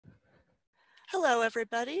Hello,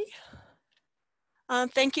 everybody.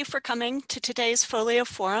 Thank you for coming to today's FOLIO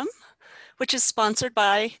Forum, which is sponsored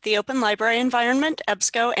by the Open Library Environment,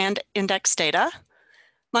 EBSCO, and Index Data.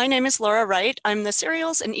 My name is Laura Wright. I'm the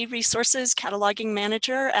Serials and E-Resources Cataloging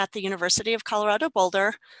Manager at the University of Colorado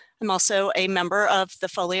Boulder. I'm also a member of the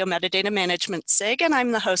FOLIO Metadata Management SIG, and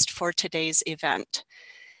I'm the host for today's event.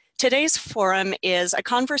 Today's forum is a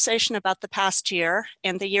conversation about the past year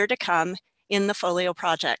and the year to come in the FOLIO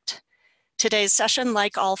project. Today's session,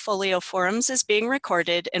 like all FOLIO forums, is being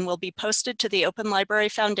recorded and will be posted to the Open Library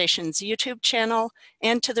Foundation's YouTube channel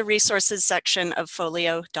and to the resources section of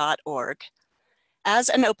folio.org. As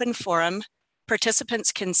an open forum,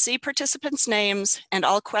 participants can see participants' names and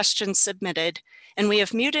all questions submitted, and we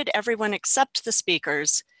have muted everyone except the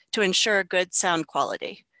speakers to ensure good sound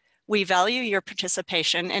quality. We value your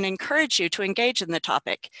participation and encourage you to engage in the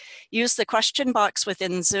topic. Use the question box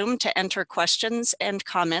within Zoom to enter questions and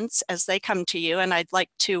comments as they come to you. And I'd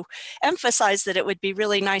like to emphasize that it would be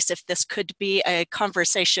really nice if this could be a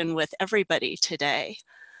conversation with everybody today.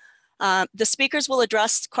 The speakers will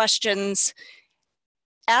address questions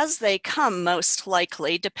as they come, most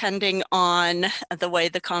likely, depending on the way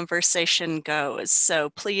the conversation goes.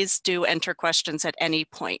 So please do enter questions at any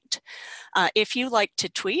point. If you like to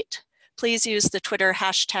tweet, please use the Twitter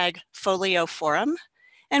hashtag FolioForum.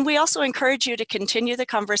 And we also encourage you to continue the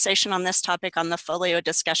conversation on this topic on the FOLIO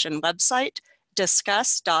discussion website,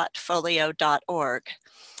 discuss.folio.org.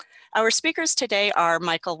 Our speakers today are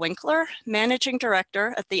Michael Winkler, Managing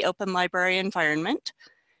Director at the Open Library Environment,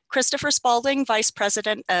 Christopher Spalding, Vice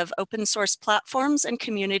President of Open Source Platforms and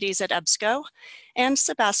Communities at EBSCO, and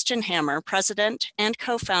Sebastian Hammer, President and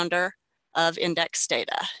co-founder of Index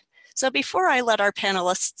Data. So before I let our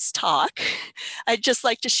panelists talk, I'd just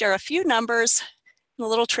like to share a few numbers, a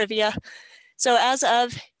little trivia. So as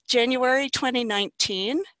of January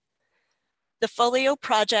 2019, the FOLIO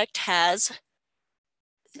project has,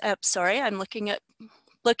 sorry, I'm looking at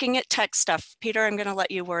tech stuff. Peter, I'm gonna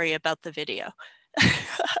let you worry about the video.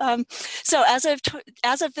 So as of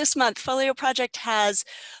this month, FOLIO project has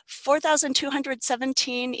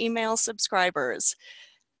 4,217 email subscribers,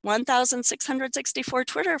 1,664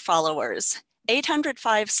 Twitter followers,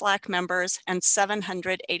 805 Slack members, and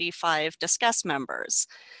 785 Discuss members.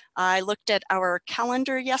 I looked at our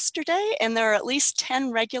calendar yesterday, and there are at least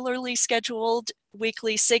 10 regularly scheduled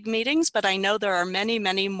weekly SIG meetings, but I know there are many,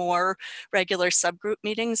 many more regular subgroup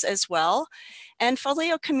meetings as well. And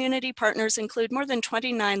FOLIO community partners include more than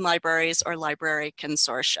 29 libraries or library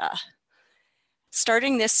consortia.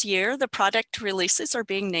 Starting this year, the product releases are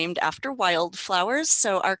being named after wildflowers.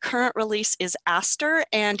 So our current release is Aster,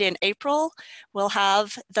 and in April, we'll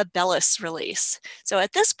have the Bellis release. So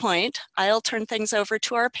at this point, I'll turn things over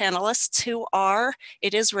to our panelists who are,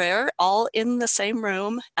 it is rare, all in the same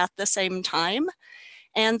room at the same time.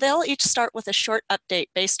 And they'll each start with a short update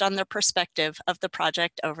based on their perspective of the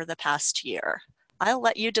project over the past year. I'll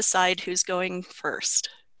let you decide who's going first.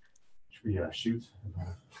 Should we shoot?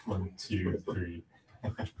 1, 2, 3.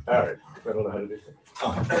 All right. I don't know how to do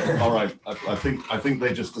that. All right. I think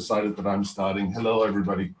they just decided that I'm starting. Hello,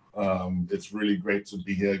 everybody. It's really great to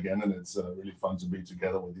be here again, and it's really fun to be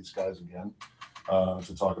together with these guys again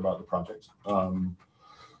to talk about the project.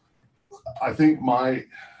 I think my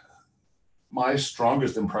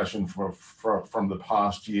strongest impression from the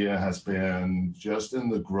past year has been just in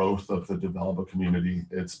the growth of the developer community.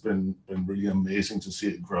 It's been really amazing to see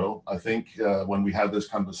it grow. I think when we had this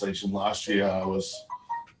conversation last year, I was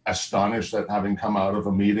astonished at having come out of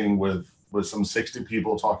a meeting with some 60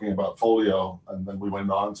 people talking about FOLIO, and then we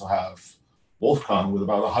went on to have WolfCon with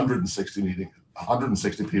about 160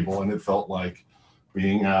 people, and it felt like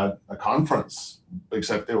being at a conference,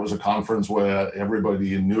 except it was a conference where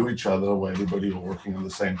everybody knew each other, where everybody was working on the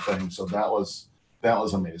same thing. So that was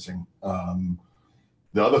amazing. The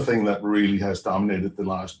other thing that really has dominated the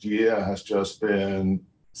last year has just been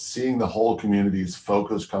seeing the whole community's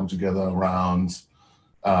focus come together around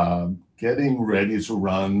getting ready to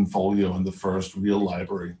run FOLIO in the first real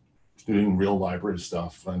library, doing real library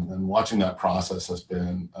stuff, and watching that process has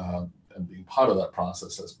been, and being part of that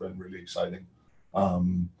process has been really exciting.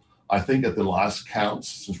 I think at the last counts,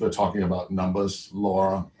 since we're talking about numbers,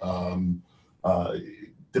 Laura,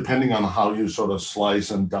 depending on how you sort of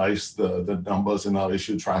slice and dice the numbers in our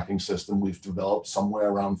issue tracking system, we've developed somewhere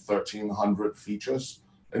around 1,300 features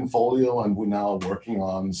in FOLIO, and we're now working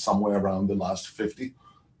on somewhere around the last 50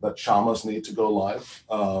 that Shamas need to go live.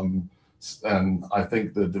 And I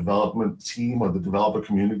think the development team or the developer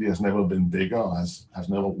community has never been bigger, has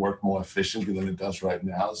never worked more efficiently than it does right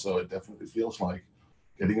now. So it definitely feels like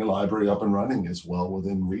getting a library up and running is well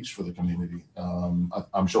within reach for the community.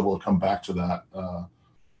 I'm sure we'll come back to that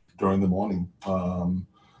during the morning.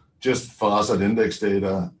 Just for us at Index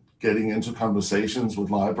Data, getting into conversations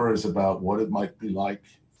with libraries about what it might be like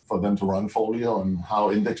for them to run Folio and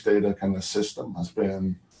how Index Data can assist them has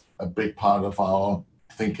been a big part of our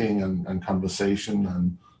thinking and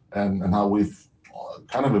conversation, and how we've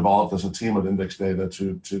kind of evolved as a team at Index Data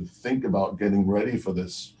to think about getting ready for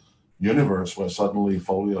this universe where suddenly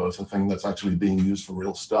Folio is a thing that's actually being used for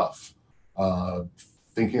real stuff.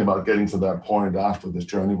 Thinking about getting to that point after this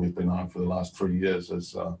journey we've been on for the last 3 years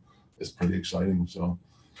is pretty exciting. So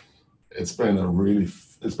it's been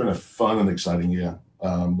a fun and exciting year.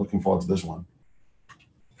 Looking forward to this one.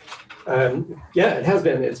 Yeah, it has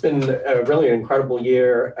been. It's been a really incredible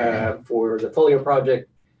year for the Folio project.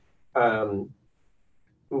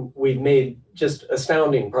 We've made just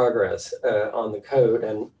astounding progress on the code,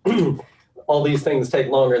 and all these things take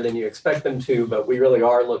longer than you expect them to, but we really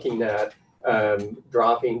are looking at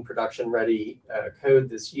dropping production-ready code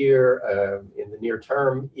this year in the near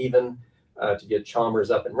term, even to get Chalmers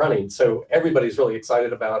up and running. So everybody's really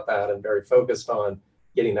excited about that and very focused on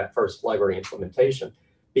getting that first library implementation.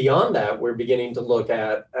 Beyond that, we're beginning to look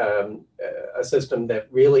at a system that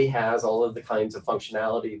really has all of the kinds of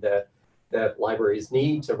functionality that libraries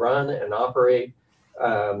need to run and operate.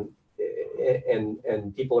 And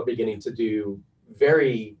people are beginning to do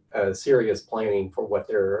very serious planning for what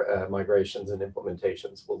their migrations and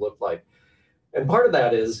implementations will look like. And part of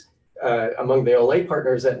that is, among the OLA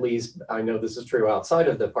partners at least, I know this is true outside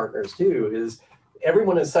of the partners too, is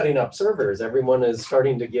everyone is setting up servers. Everyone is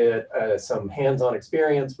starting to get some hands-on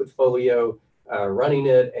experience with Folio, running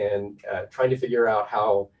it and trying to figure out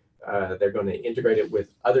how they're going to integrate it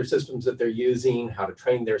with other systems that they're using, how to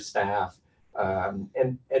train their staff,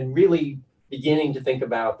 and really beginning to think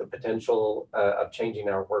about the potential of changing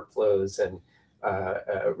our workflows and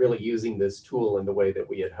really using this tool in the way that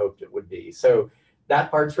we had hoped it would be. So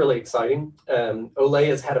that part's really exciting. OLA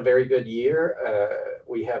has had a very good year.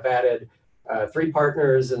 We have added 3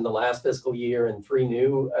 partners in the last fiscal year and 3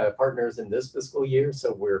 new partners in this fiscal year.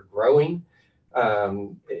 So we're growing.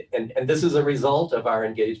 And this is a result of our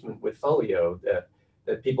engagement with Folio,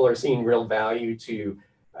 that people are seeing real value to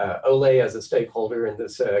OLA as a stakeholder in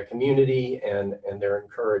this community, and they're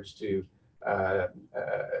encouraged to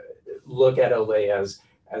look at OLA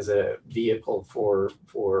as a vehicle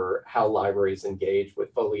for how libraries engage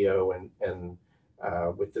with Folio and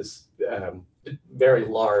with this very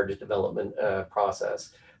large development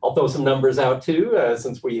process. I'll throw some numbers out too,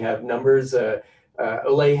 since we have numbers.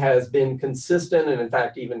 OLA has been consistent and in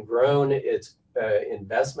fact even grown its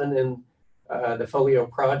investment in the Folio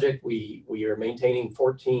project. We are maintaining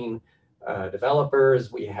 14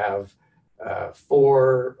 developers. We have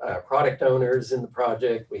 4 product owners in the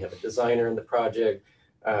project. We have a designer in the project.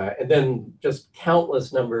 And then just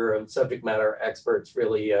countless number of subject matter experts,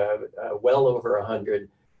 really well over 100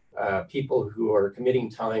 people who are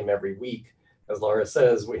committing time every week. As Laura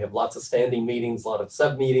says, we have lots of standing meetings, a lot of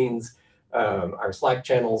sub-meetings. Our Slack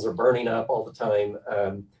channels are burning up all the time.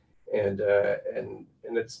 And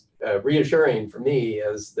it's reassuring for me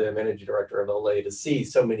as the managing director of OLA to see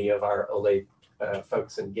so many of our OLA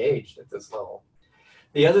folks engaged at this level.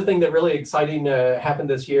 The other thing that really exciting happened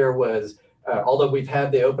this year was, although we've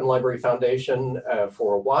had the Open Library Foundation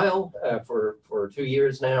for a while, for 2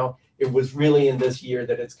 years now, it was really in this year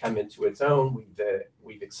that it's come into its own.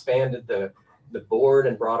 We've expanded the board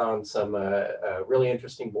and brought on some really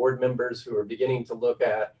interesting board members who are beginning to look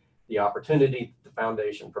at the opportunity the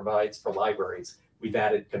foundation provides for libraries. We've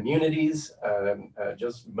added communities.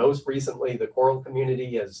 Just most recently, the Coral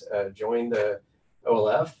community has joined the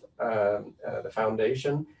OLF, the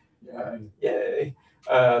foundation. Yay.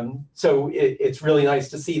 So it's really nice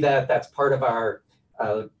to see that. That's part of our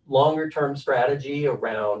longer term strategy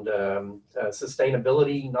around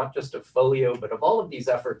sustainability, not just of Folio, but of all of these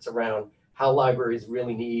efforts around how libraries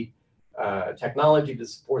really need technology to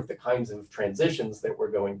support the kinds of transitions that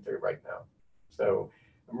we're going through right now. So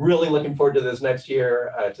I'm really looking forward to this next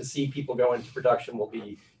year. To see people go into production will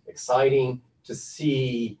be exciting. To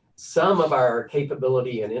see some of our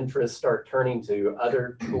capability and interest start turning to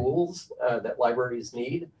other tools that libraries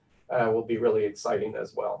need will be really exciting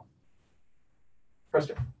as well.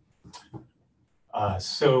 Preston.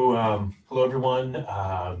 Hello everyone.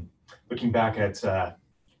 Looking back at,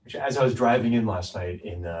 as I was driving in last night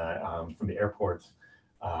from the airport,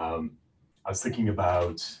 I was thinking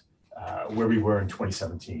about where we were in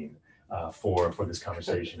 2017 for this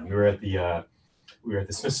conversation. And we were at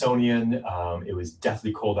the Smithsonian. It was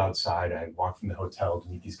deathly cold outside. I had walked from the hotel to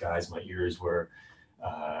meet these guys. My ears were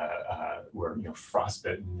were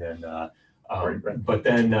frostbitten, and Right. but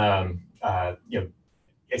then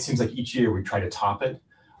it seems like each year we try to top it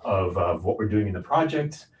of what we're doing in the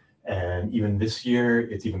project. And even this year,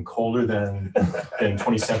 it's even colder than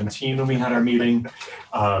 2017 when we had our meeting.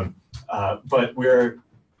 But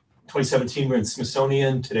 2017, we're in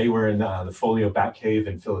Smithsonian. Today, we're in the FOLIO Batcave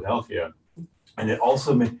in Philadelphia. And it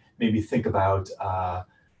also made me think about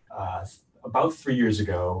 3 years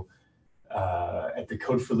ago at the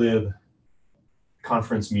Code for Lib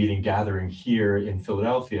conference meeting gathering here in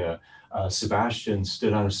Philadelphia, Sebastian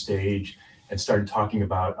stood on a stage and started talking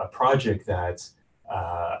about a project that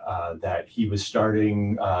he was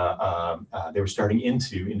starting, they were starting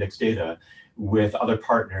into index data with other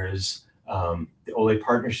partners, the OLE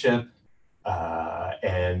partnership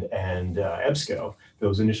and EBSCO,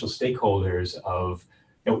 those initial stakeholders of,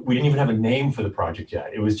 we didn't even have a name for the project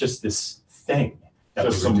yet. It was just this thing.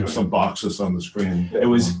 Just some boxes on the screen. It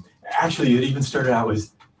was, actually, it even started out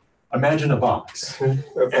with, imagine a box.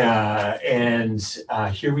 And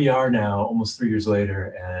here we are now, almost 3 years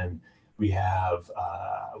later, and we have,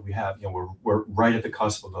 we're right at the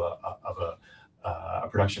cusp of a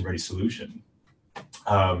production-ready solution.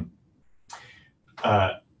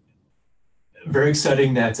 Very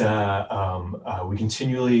exciting that we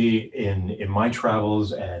continually, in my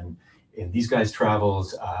travels and in these guys'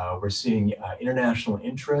 travels, we're seeing international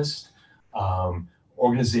interest,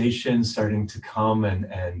 organizations starting to come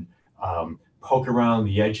and poke around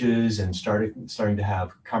the edges and starting to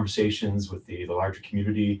have conversations with the larger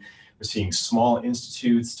community. We're seeing small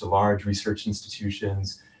institutes to large research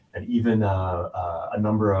institutions, and even a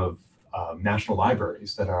number of national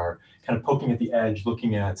libraries that are kind of poking at the edge,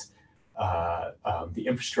 looking at the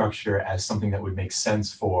infrastructure as something that would make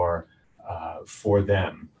sense for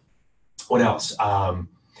them. What else? The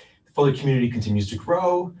FOLIO community continues to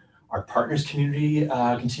grow. Our partners community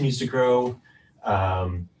continues to grow.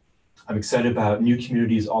 I'm excited about new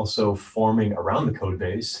communities also forming around the code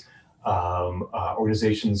base.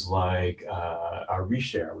 Organizations like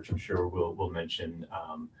Reshare, which I'm sure we'll mention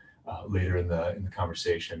later in the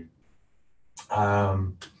conversation.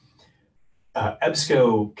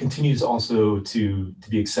 EBSCO continues also to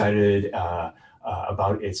be excited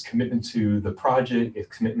about its commitment to the project, its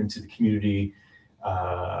commitment to the community.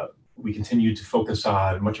 We continue to focus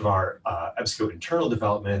on much of our EBSCO internal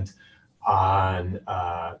development on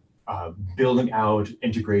building out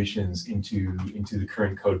integrations into the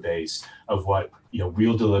current code base of what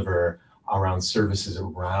we'll deliver around services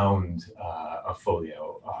around a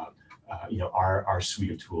FOLIO, our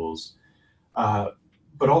suite of tools.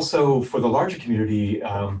 But also for the larger community,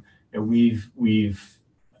 we've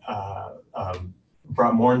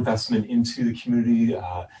brought more investment into the community.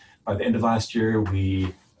 By the end of last year,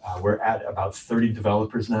 we're at about 30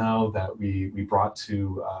 developers now that we brought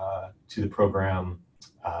to the program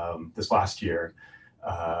this last year.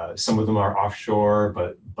 Some of them are offshore,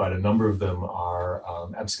 but a number of them are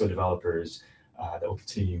EBSCO developers that will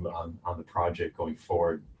continue on the project going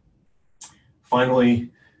forward.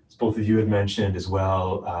 Finally, as both of you had mentioned as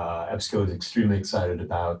well, EBSCO is extremely excited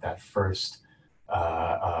about that first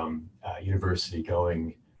university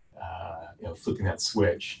going, flipping that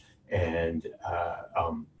switch and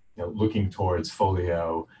looking towards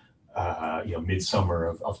FOLIO, midsummer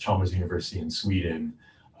of Chalmers University in Sweden,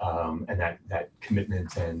 and that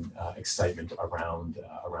commitment and excitement around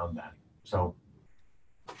that. So,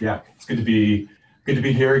 yeah, it's good to be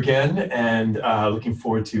here again, and looking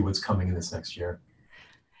forward to what's coming in this next year.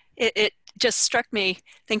 It just struck me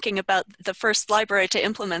thinking about the first library to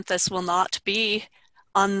implement this will not be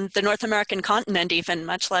on the North American continent even,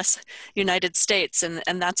 much less United States,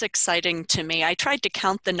 and that's exciting to me. I tried to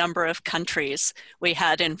count the number of countries we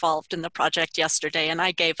had involved in the project yesterday, and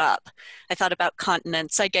I gave up. I thought about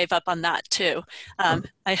continents. I gave up on that too.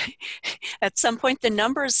 At some point, the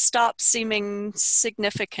numbers stopped seeming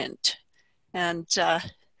significant, and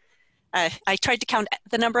I tried to count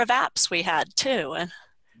the number of apps we had too, and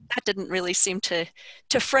that didn't really seem to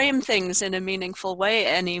frame things in a meaningful way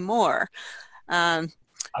anymore.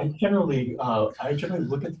 I generally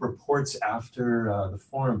look at the reports after the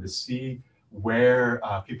forum to see where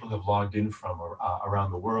people have logged in from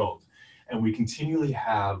around the world, and we continually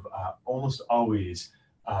have almost always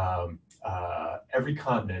every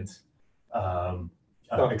continent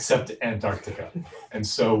except Antarctica, and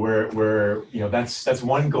so we're that's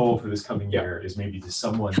one goal for this coming year, is maybe to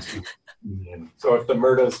someone to. So if the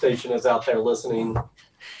Murdo station is out there listening,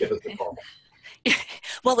 give us a call.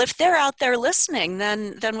 Well, if they're out there listening,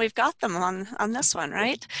 then we've got them on this one,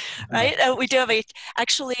 right? Right? We do have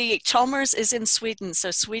actually, Chalmers is in Sweden,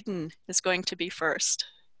 so Sweden is going to be first.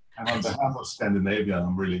 And on behalf of Scandinavia,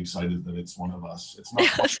 I'm really excited that it's one of us. It's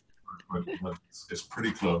not one, but it's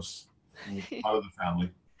pretty close. It's part of the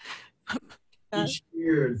family. Each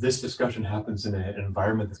year, this discussion happens in an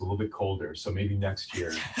environment that's a little bit colder, so maybe next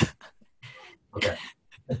year. Okay.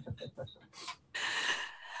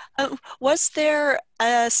 Was there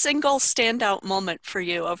a single standout moment for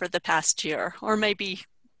you over the past year, or maybe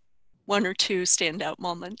one or two standout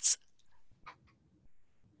moments?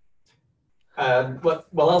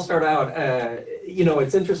 Well, I'll start out. You know,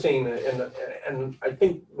 it's interesting, and I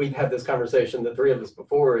think we've had this conversation, the three of us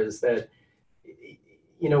before, is that,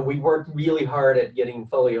 you know, we worked really hard at getting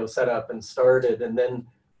FOLIO set up and started, and then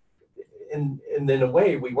in a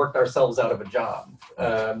way, we worked ourselves out of a job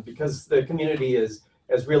because the community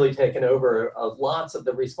has really taken over lots of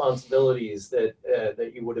the responsibilities that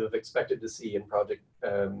that you would have expected to see in project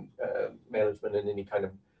management and any kind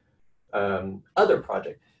of other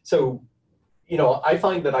project. So, you know, I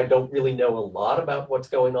find that I don't really know a lot about what's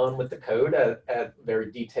going on with the code at very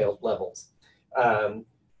detailed levels.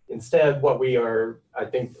 Instead, what we are, I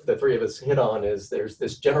think the three of us hit on is there's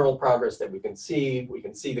this general progress that we can see. We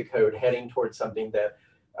can see the code heading towards something that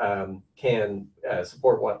can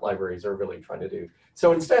support what libraries are really trying to do.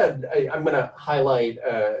 So instead, I'm going to highlight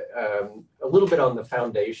a little bit on the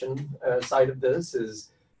foundation side of this,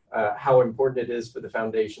 is how important it is for the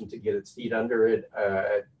foundation to get its feet under it,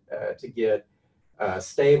 to get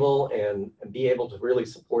stable and be able to really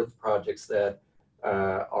support the projects that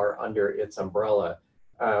are under its umbrella.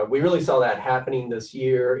 We really saw that happening this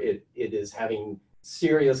year. It is having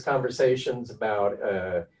serious conversations about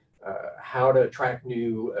how to attract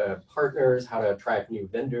new partners, how to attract new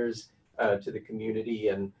vendors to the community,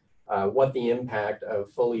 and what the impact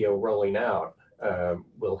of FOLIO rolling out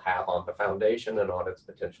will have on the foundation and on its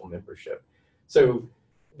potential membership. So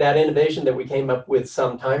that innovation that we came up with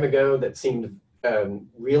some time ago that seemed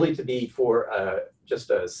really to be for just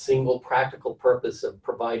a single practical purpose of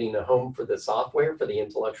providing a home for the software, for the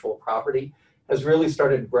intellectual property, has really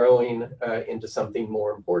started growing into something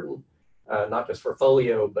more important, not just for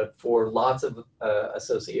FOLIO, but for lots of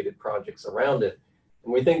associated projects around it.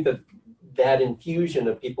 And we think that that infusion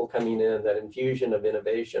of people coming in, that infusion of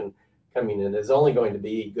innovation coming in, is only going to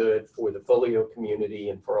be good for the FOLIO community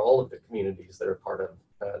and for all of the communities that are part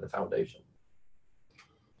of the foundation.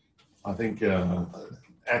 I think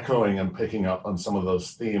echoing and picking up on some of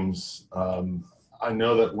those themes, I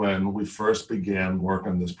know that when we first began work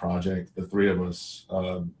on this project, the three of us,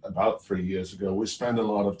 about 3 years ago, we spent a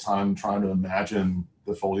lot of time trying to imagine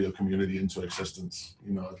the FOLIO community into existence.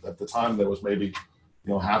 You know, at the time there was maybe,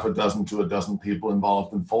 you know, half a dozen to a dozen people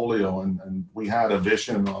involved in FOLIO, and we had a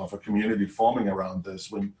vision of a community forming around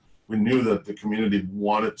this. We knew that the community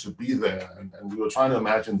wanted to be there, and we were trying to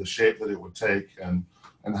imagine the shape that it would take and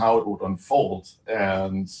how it would unfold.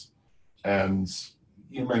 And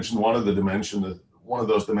you mentioned one of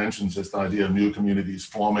those dimensions is the idea of new communities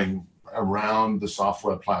forming around the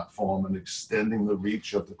software platform and extending the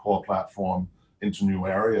reach of the core platform into new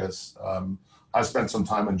areas. I spent some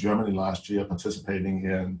time in Germany last year participating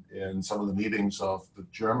in some of the meetings of the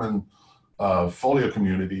German FOLIO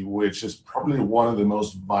community, which is probably one of the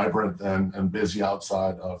most vibrant and busy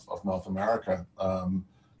outside of North America.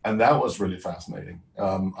 And that was really fascinating.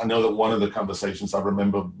 I know that one of the conversations I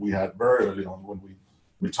remember we had very early on when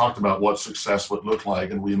we talked about what success would look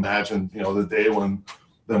like, and we imagined, you know, the day when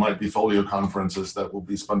there might be FOLIO conferences that will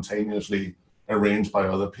be spontaneously arranged by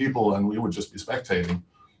other people, and we would just be spectating.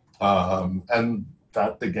 And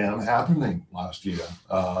that began happening last year.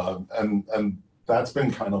 And that's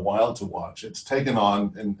been kind of wild to watch. It's taken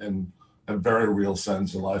on in a very real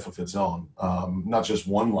sense a life of its own. Not just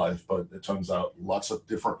one life, but it turns out lots of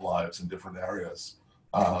different lives in different areas.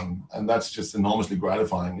 And that's just enormously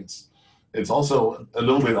gratifying. It's also a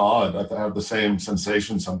little bit odd. I have the same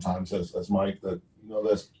sensation sometimes as Mike, that, you know,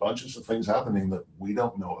 there's bunches of things happening that we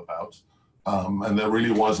don't know about. And there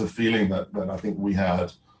really was a feeling that I think we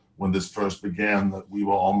had when this first began, that we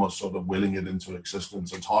were almost sort of willing it into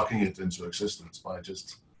existence and talking it into existence by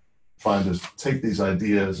just trying to take these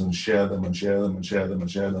ideas and share them and share them and share them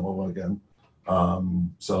and share them over again.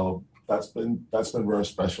 So that's been very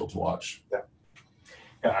special to watch. Yeah.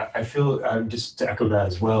 Yeah, I feel, just to echo that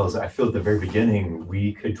as well, is I feel at the very beginning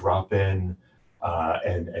we could drop in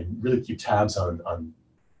and really keep tabs on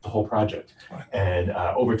the whole project. Right. And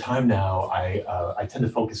over time now, I tend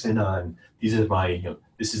to focus in on, these are my, you know,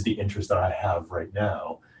 this is the interest that I have right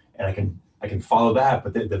now, and I can follow that.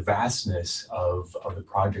 But the vastness of the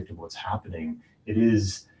project and what's happening,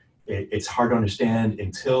 it's hard to understand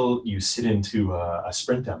until you sit into a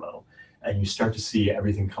sprint demo and you start to see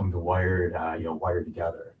everything come to wired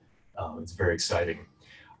together. It's very exciting.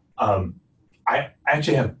 I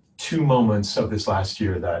actually have two moments of this last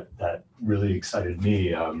year that really excited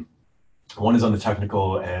me. One is on the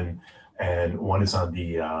technical, and one is on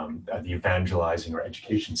the evangelizing or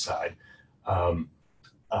education side.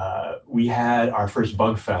 We had our first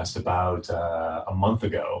bug fest about a month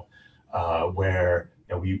ago, where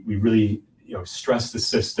we really stressed the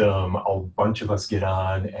system. A bunch of us get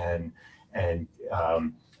on, and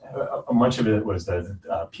a bunch of it was the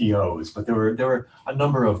POs, but there were a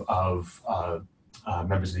number of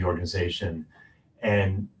members of the organization,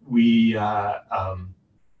 and we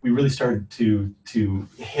really started to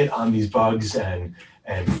hit on these bugs and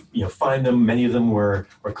find them. Many of them were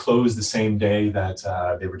closed the same day that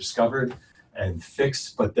they were discovered and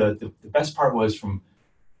fixed. But the best part was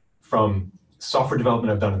from software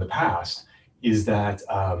development I've done in the past is that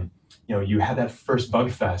you had that first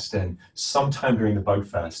bug fest, and sometime during the bug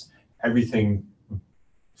fest, everything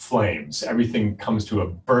flames, everything comes to a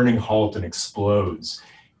burning halt and explodes.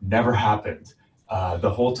 Never happened. The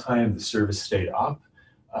whole time the service stayed up.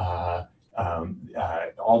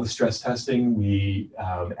 All the stress testing,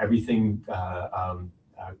 everything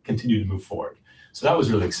continued to move forward. So that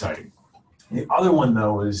was really exciting. The other one,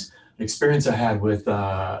 though, was an experience I had with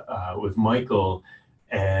Michael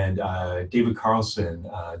and David Carlson,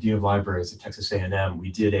 Dean of Libraries at Texas A&M.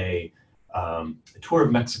 We did a tour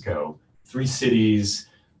of Mexico, 3 cities,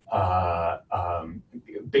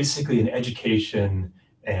 basically an education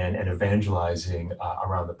and evangelizing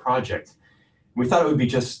around the project. We thought it would be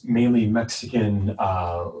just mainly Mexican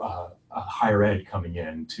higher ed coming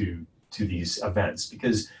in to these events,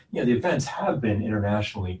 because the events have been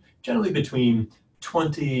internationally generally between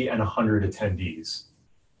 20 and 100 attendees.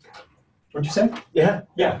 What'd you say? Yeah,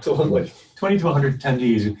 totally. 20 to 100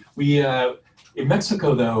 attendees. We in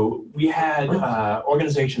Mexico, though, we had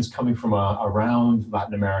organizations coming from around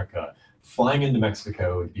Latin America flying into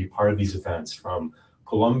Mexico to be part of these events, from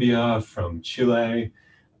Colombia, from Chile,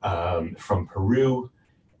 from Peru,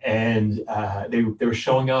 and they were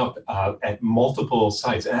showing up at multiple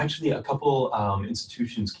sites. And actually, a couple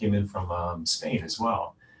institutions came in from Spain as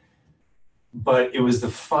well. But it was the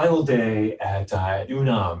final day at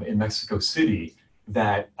UNAM in Mexico City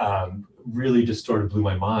that really just sort of blew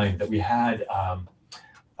my mind, that we had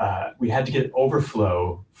to get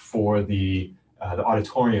overflow for the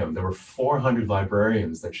auditorium. There were 400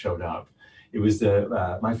 librarians that showed up. It was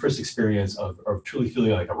my first experience of truly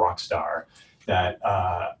feeling like a rock star, that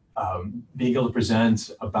being able to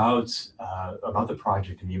present about the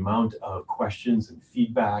project and the amount of questions and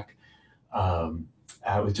feedback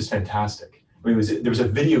was just fantastic. I mean, there was a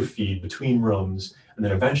video feed between rooms, and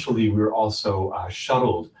then eventually we were also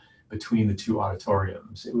shuttled between the 2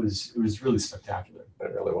 auditoriums. It was really spectacular.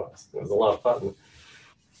 It really was. It was a lot of fun.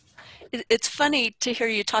 It's funny to hear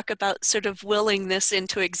you talk about sort of willing this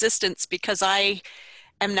into existence, because I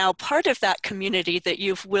am now part of that community that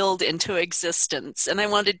you've willed into existence. And I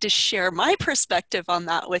wanted to share my perspective on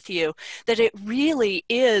that with you, that it really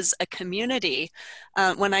is a community.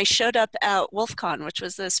 When I showed up at WolfCon, which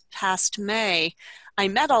was this past May, I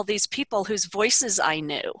met all these people whose voices I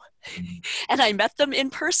knew. And I met them in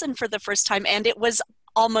person for the first time, and it was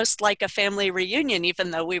almost like a family reunion,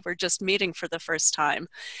 even though we were just meeting for the first time.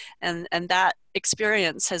 And that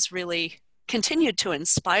experience has really continued to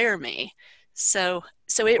inspire me. So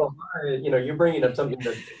you're bringing up something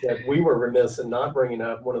that we were remiss in not bringing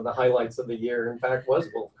up. One of the highlights of the year, in fact, was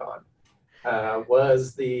WolfCon,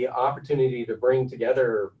 was the opportunity to bring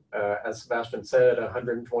together, as Sebastian said,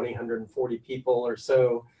 120, 140 people or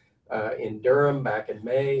so in Durham back in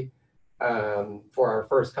May for our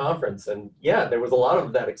first conference. And yeah, there was a lot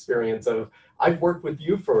of that experience of, I've worked with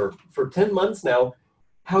you for 10 months now.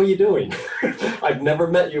 How are you doing? I've never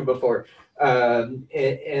met you before.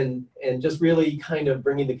 And just really kind of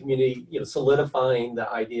bringing the community, solidifying the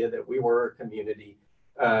idea that we were a community.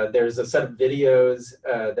 There's a set of videos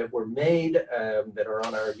that were made that are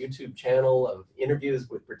on our YouTube channel of interviews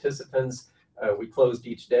with participants. We closed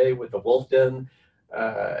each day with a Wolf Den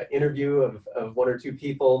interview of 1 or 2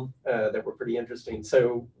 people that were pretty interesting.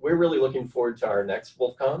 So we're really looking forward to our next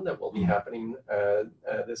WolfCon that will be happening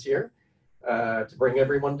this year to bring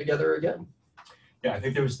everyone together again. Yeah, I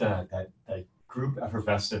think there was that group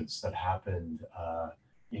effervescence that happened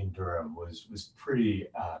in Durham was pretty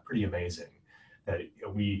amazing. That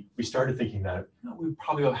we started thinking that we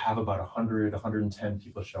probably will have about 100, 110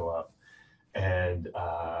 people show up, and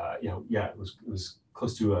it was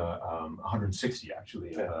close to 160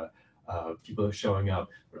 actually people showing up.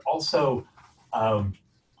 But also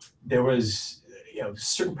there was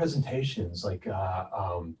certain presentations like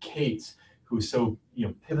Kate, who was so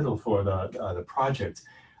pivotal for the project.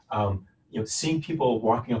 seeing people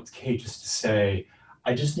walking up to Kate just to say,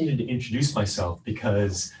 I just needed to introduce myself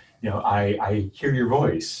because, I hear your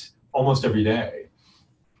voice almost every day.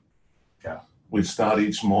 Yeah. We start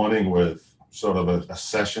each morning with sort of a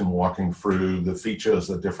session walking through the features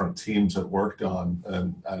that different teams had worked on.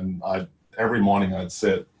 And every morning I'd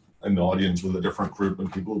sit in the audience with a different group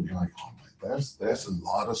and people would be like, oh my, there's a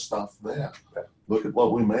lot of stuff there. Look at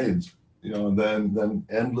what we made. And then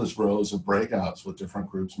endless rows of breakouts with different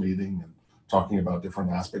groups meeting and talking about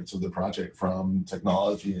different aspects of the project, from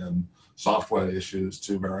technology and software issues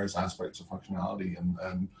to various aspects of functionality,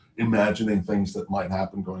 and imagining things that might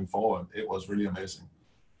happen going forward. It was really amazing.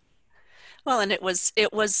 Well, and it was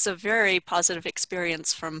a very positive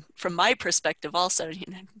experience from my perspective also.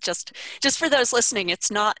 Just for those listening,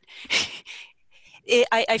 it's not.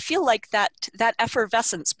 I feel like that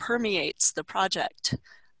effervescence permeates the project,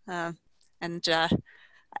 and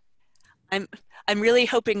I'm really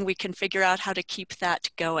hoping we can figure out how to keep that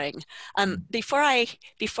going. Before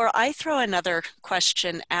I throw another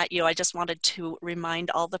question at you, I just wanted to remind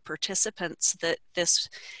all the participants that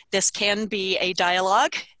this can be a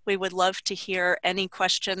dialogue. We would love to hear any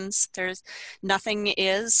questions. Nothing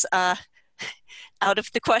is out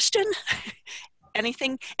of the question.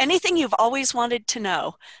 Anything you've always wanted to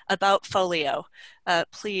know about Folio,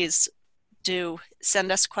 please do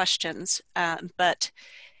send us questions. But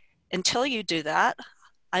until you do that,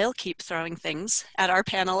 I'll keep throwing things at our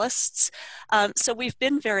panelists. So we've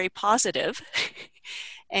been very positive.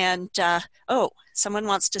 And someone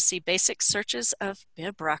wants to see basic searches of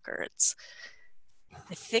bib records.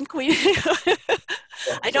 I think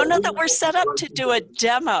I don't know that we're set up to do a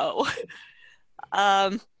demo,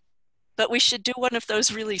 but we should do one of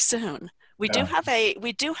those really soon. We do have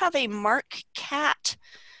a Mark Cat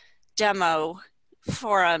demo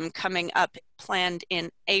forum coming up, planned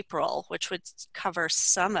in April, which would cover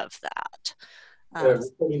some of that.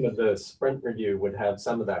 The theme of the sprint review would have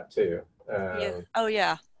some of that too. Yeah. Oh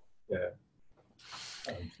yeah. Yeah.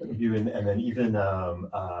 Review and then even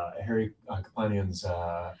Harry Kaplanian's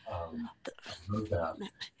roadmap.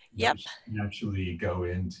 Yep. Can actually go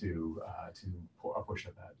into a portion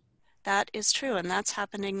of that. That is true, and that's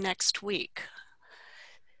happening next week.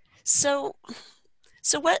 So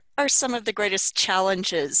what are some of the greatest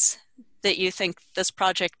challenges that you think this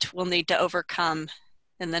project will need to overcome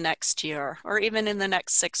in the next year, or even in the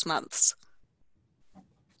next 6 months?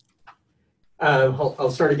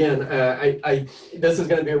 I'll start again. This is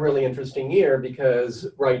going to be a really interesting year because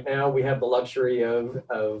right now we have the luxury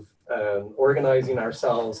of organizing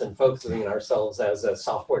ourselves and focusing ourselves as a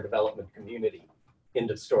software development community.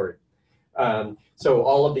 End of story. So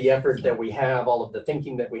all of the effort that we have, all of the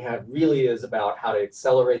thinking that we have really is about how to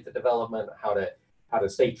accelerate the development, how to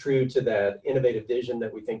stay true to that innovative vision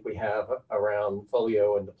that we think we have around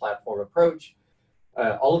Folio and the platform approach,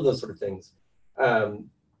 all of those sort of things.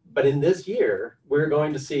 But in this year, we're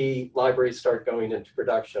going to see libraries start going into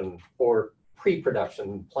production or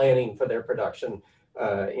pre-production, planning for their production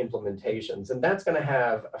implementations. And that's going to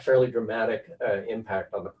have a fairly dramatic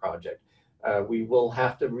impact on the project. We will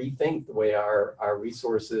have to rethink the way our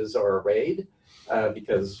resources are arrayed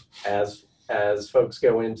because as folks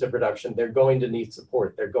go into production, they're going to need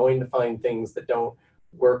support. They're going to find things that don't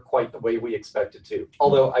work quite the way we expect it to.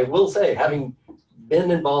 Although I will say, having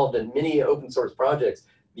been involved in many open source projects,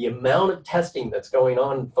 the amount of testing that's going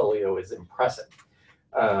on in Folio is impressive.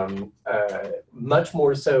 Much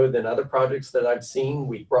more so than other projects that I've seen.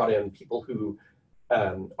 We brought in people who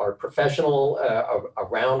are professional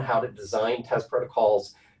around how to design test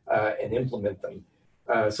protocols and implement them.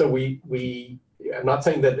 So I'm not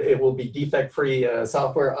saying that it will be defect-free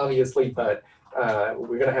software, obviously, but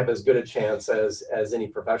we're going to have as good a chance as any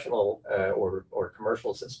professional or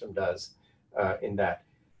commercial system does in that.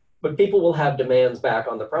 But people will have demands back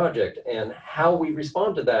on the project, and how we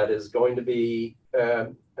respond to that is going to be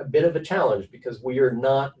a bit of a challenge because we are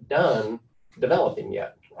not done developing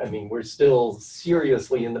yet. I mean, we're still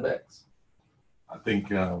seriously in the mix. I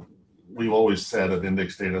think we've always said at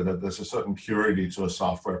Index Data that there's a certain purity to a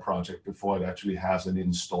software project before it actually has an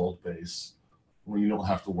installed base, where you don't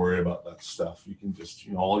have to worry about that stuff. You can just,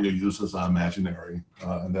 all your users are imaginary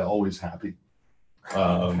and they're always happy.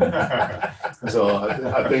 So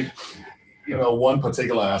I think, one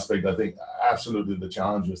particular aspect, I think absolutely the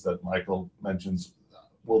challenges that Michael mentions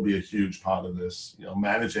will be a huge part of this,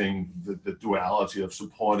 managing the duality of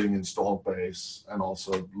supporting installed base and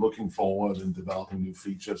also looking forward and developing new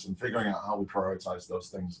features and figuring out how we prioritize those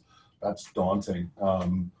things. That's daunting.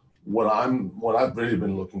 What I've really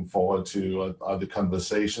been looking forward to are the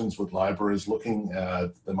conversations with libraries looking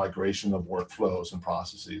at the migration of workflows and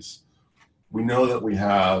processes. We know that we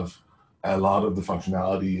have a lot of the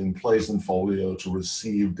functionality in place in Folio to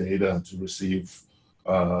receive data, to receive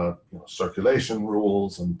circulation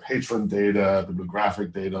rules and patron data,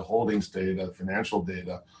 bibliographic data, holdings data, financial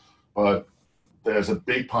data. But there's a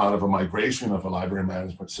big part of a migration of a library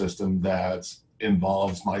management system that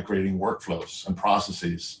involves migrating workflows and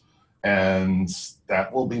processes, and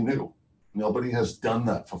that will be new. Nobody has done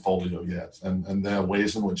that for Folio yet, and there are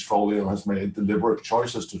ways in which Folio has made deliberate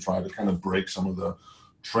choices to try to kind of break some of the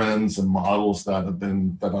trends and models that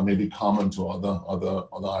are maybe common to other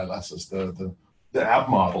ILSs. The app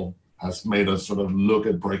model has made us sort of look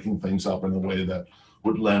at breaking things up in a way that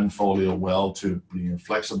would lend Folio well to being a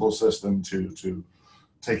flexible system, to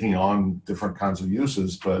taking on different kinds of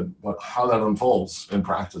uses, but how that unfolds in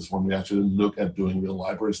practice when we actually look at doing real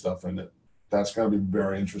library stuff in it, that's going to be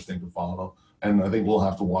very interesting to follow. And I think we'll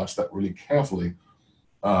have to watch that really carefully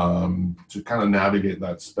to kind of navigate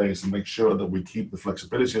that space and make sure that we keep the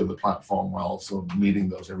flexibility of the platform while also meeting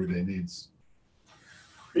those everyday needs.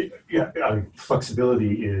 Yeah,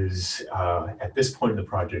 flexibility is, at this point in the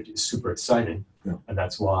project, is super exciting. Yeah. And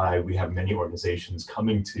that's why we have many organizations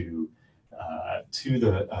coming to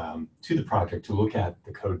the project to look at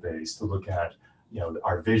the code base, to look at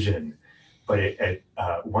our vision. But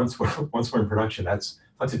once we're in production, that's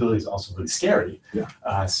flexibility is also really scary.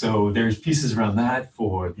 Yeah. So there's pieces around that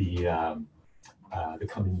for the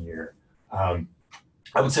coming year. I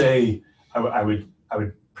would say I would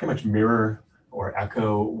pretty much mirror or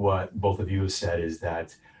echo what both of you have said, is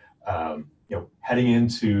that heading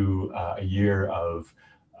into a year of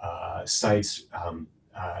sites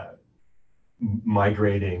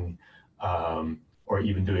migrating or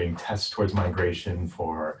even doing tests towards migration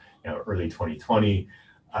for early 2020,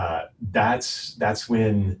 that's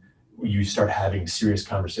when you start having serious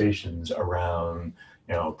conversations around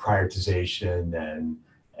prioritization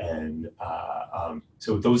and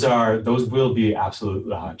so those will be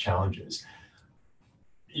absolute challenges.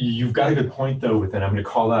 You've got a good point though, and I'm going to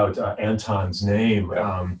call out Anton's name.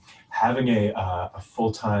 Having a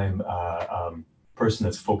full-time person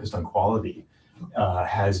that's focused on quality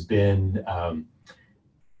has been,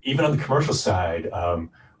 even on the commercial side,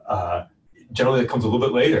 generally that comes a little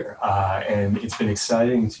bit later, and it's been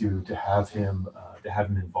exciting to have him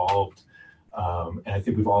involved. And I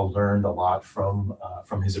think we've all learned a lot from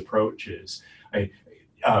his approaches.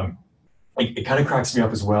 It kind of cracks me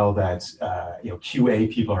up as well that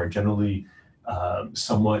QA people are generally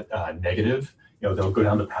somewhat negative. They'll go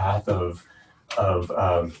down the path of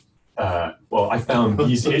well, I found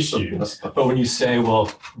these issues, but when you say,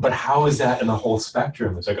 well, but how is that in the whole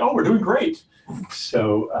spectrum? It's like, oh, we're doing great.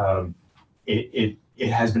 So it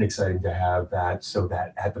has been exciting to have that, so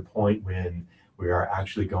that at the point when we are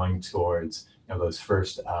actually going towards those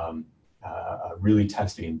first really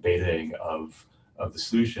testing and betaing of the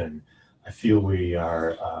solution, I feel we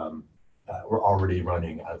are we're already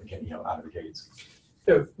running out of the gates.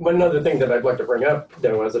 One other thing that I'd like to bring up,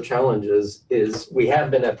 though, as a challenge is we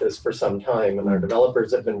have been at this for some time, and our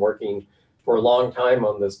developers have been working for a long time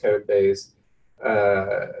on this code base.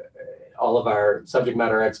 All of our subject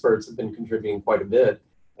matter experts have been contributing quite a bit.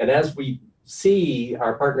 And as we see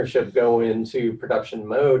our partnership go into production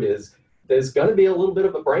mode, there's going to be a little bit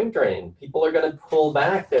of a brain drain. People are going to pull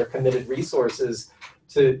back their committed resources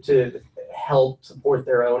to help support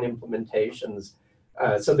their own implementations.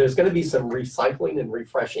 So there's going to be some recycling and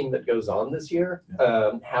refreshing that goes on this year.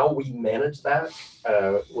 How we manage that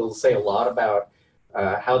will say a lot about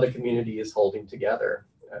how the community is holding together.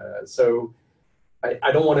 So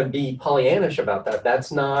I don't want to be Pollyannish about that.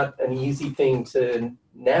 That's not an easy thing to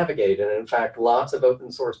navigate. And in fact, lots of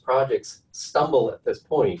open source projects stumble at this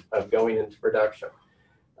point of going into production.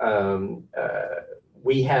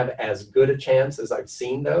 We have as good a chance as I've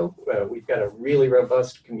seen, though. We've got a really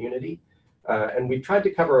robust community. And we've tried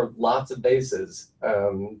to cover lots of bases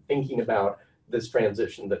thinking about this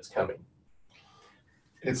transition that's coming.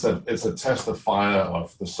 It's a test of fire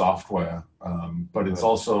of the software, but it's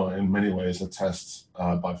also in many ways a test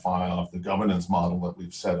by fire of the governance model that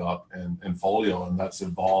we've set up in Folio, and that's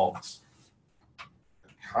evolved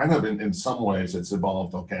kind of in some ways. It's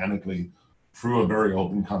evolved organically through a very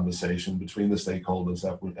open conversation between the stakeholders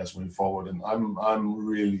as we move forward. And I'm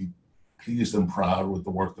really pleased and proud with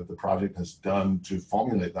the work that the project has done to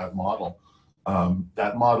formulate that model.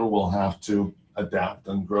 That model will have to adapt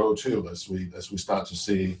and grow too as we start to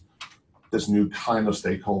see this new kind of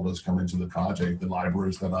stakeholders come into the project, the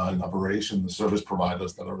libraries that are in operation, the service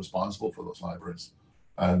providers that are responsible for those libraries,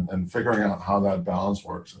 and figuring out how that balance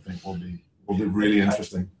works, I think will be really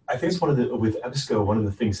interesting. I think it's with EBSCO, one of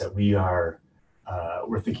the things that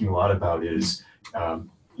we're thinking a lot about is,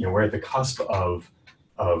 we're at the cusp of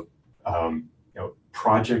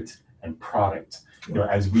project and product.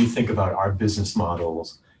 As we think about our business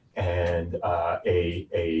models and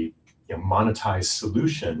a monetized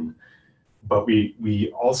solution, but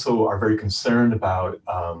we also are very concerned about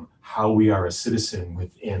how we are a citizen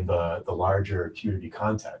within the larger community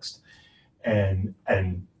context, and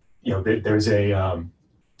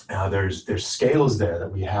there's scales there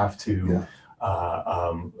that we have to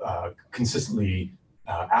consistently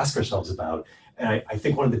ask ourselves about. And I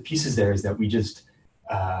think one of the pieces there is that we just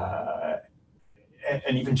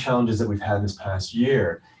and even challenges that we've had this past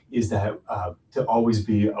year is that to always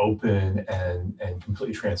be open and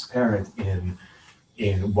completely transparent in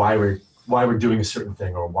why we're doing a certain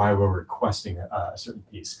thing or why we're requesting a certain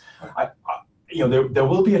piece. There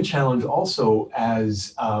will be a challenge also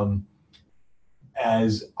as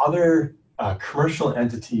other commercial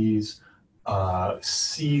entities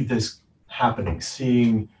see this happening,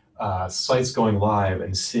 seeing sites going live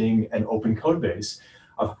and seeing an open code base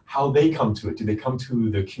of how they come to it. Do they come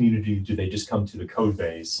to the community? Do they just come to the code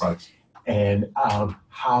base? Right. And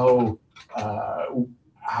how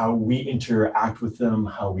we interact with them,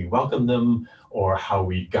 how we welcome them, or how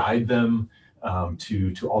we guide them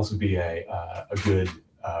to also be a good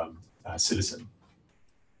citizen.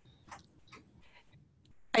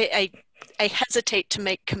 I hesitate to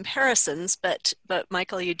make comparisons, but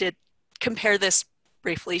Michael, you did compare this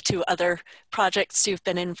briefly to other projects you've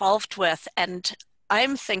been involved with, and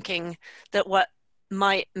I'm thinking that what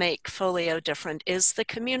might make FOLIO different is the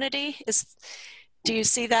community. Do you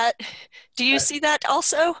see that? Do you see that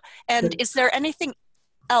also? And is there anything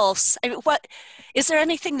else? Is there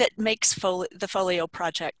anything that makes the FOLIO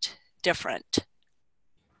project different?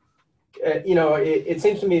 It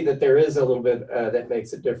seems to me that there is a little bit that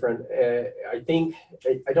makes it different. I think,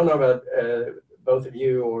 I don't know about both of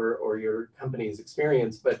you or your company's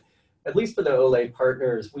experience, but at least for the OLE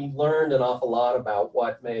partners, we learned an awful lot about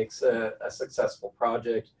what makes a successful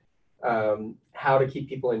project, how to keep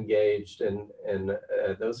people engaged and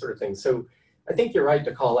those sort of things. So I think you're right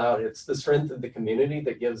to call out, it's the strength of the community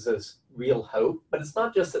that gives us real hope, but it's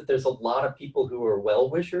not just that there's a lot of people who are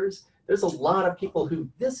well-wishers, there's a lot of people who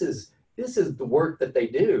this is the work that they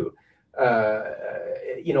do,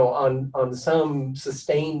 on some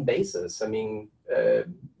sustained basis. I mean,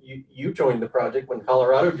 you joined the project. When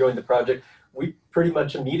Colorado joined the project, we pretty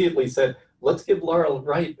much immediately said, let's give Laura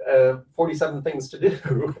Wright 47 things to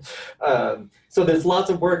do. So there's lots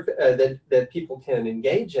of work that people can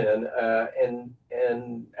engage in. And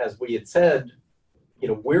as we had said,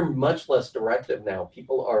 we're much less directive now.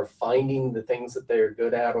 People are finding the things that they're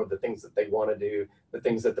good at or the things that they want to do, the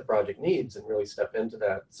things that the project needs, and really step into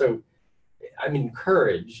that. So I'm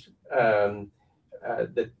encouraged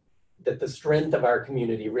that the strength of our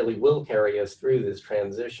community really will carry us through this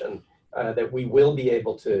transition, that we will be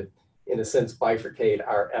able to, in a sense, bifurcate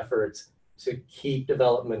our efforts to keep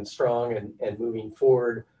development strong and moving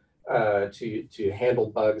forward, to handle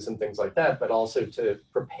bugs and things like that, but also to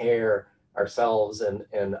prepare ourselves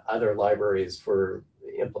and other libraries for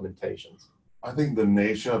implementations. I think the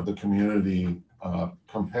nature of the community,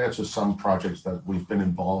 compared to some projects that we've been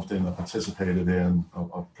involved in or participated in,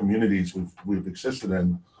 of communities we've existed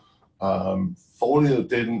in, FOLIO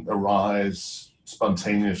didn't arise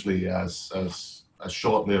spontaneously as a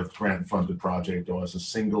short-lived grant-funded project or as a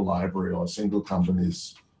single library or a single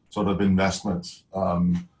company's sort of investment.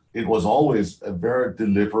 It was always a very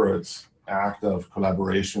deliberate act of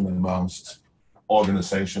collaboration amongst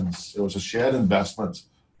organizations. It was a shared investment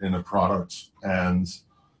in a product, and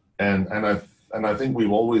I think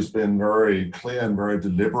we've always been very clear and very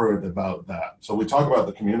deliberate about that. So we talk about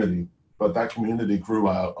the community, but that community grew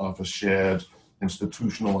out of a shared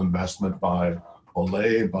institutional investment by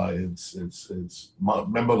OLE, by its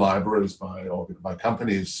member libraries, by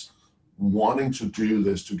companies wanting to do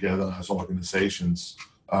this together as organizations.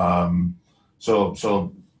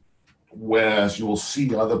 So whereas you will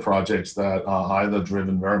see other projects that are either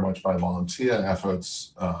driven very much by volunteer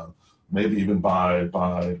efforts, maybe even by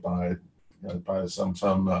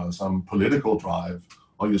some political drive,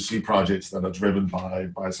 or you see projects that are driven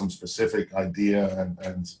by some specific idea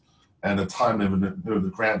and a time limit of the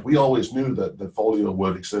grant. We always knew that FOLIO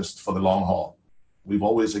would exist for the long haul. We've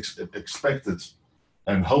always expected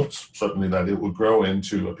and hoped certainly that it would grow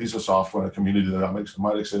into a piece of software, a community that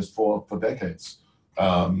might exist for decades.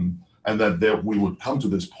 And that we would come to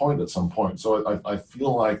this point at some point. So I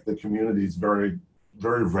feel like the community is very,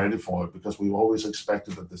 very ready for it because we've always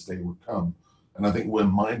expected that this day would come. And I think we're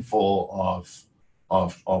mindful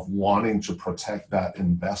of wanting to protect that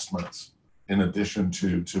investment in addition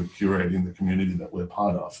to curating the community that we're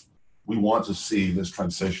part of. We want to see this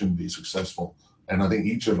transition be successful. And I think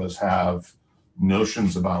each of us have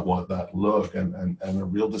notions about what that look and a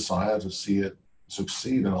real desire to see it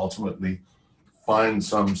succeed and ultimately find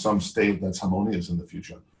some state that's harmonious in the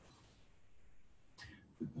future.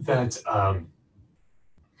 That I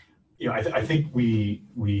think the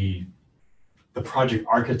project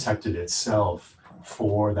architected itself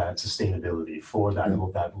for that sustainability, for that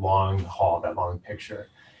that long haul, that long picture.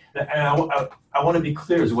 And I want to be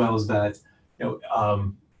clear as well, is that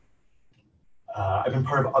I've been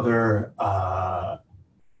part of other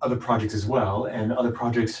projects as well, and other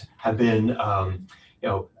projects have been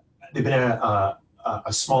they've been at a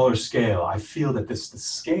smaller scale. I feel that the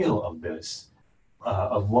scale of this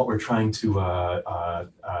of what we're trying to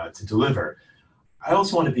deliver. I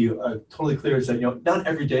also want to be totally clear is that not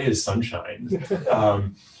every day is sunshine.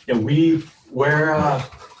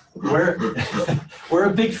 We're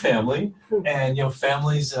a big family, and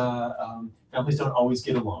families don't always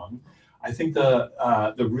get along. I think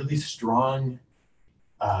the really strong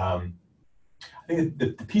I think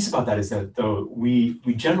the piece about that is that though we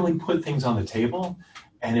generally put things on the table,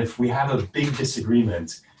 and if we have a big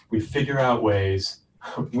disagreement, we figure out ways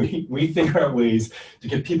we figure out ways to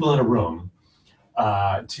get people in a room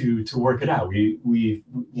to work it out.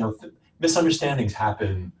 Misunderstandings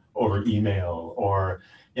happen over email or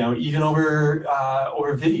even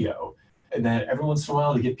over video, and then every once in a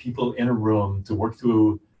while to get people in a room to work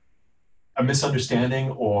through a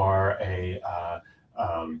misunderstanding or a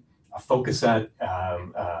focus at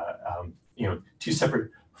two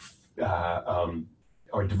separate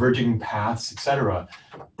or diverging paths, etc.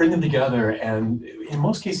 Bring them together, and in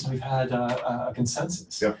most cases we've had a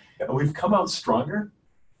consensus. Yep. And we've come out stronger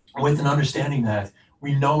with an understanding that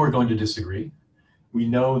we know we're going to disagree. We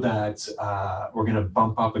know that we're going to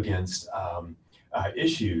bump up against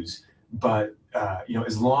issues, but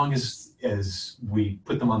as long as we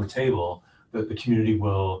put them on the table, the community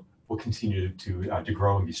will continue to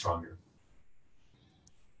grow and be stronger.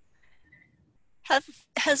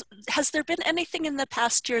 Has there been anything in the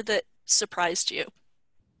past year that surprised you?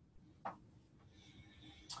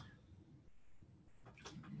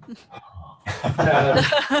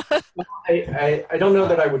 I don't know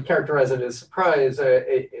that I would characterize it as surprise.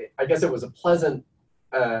 I guess it was a pleasant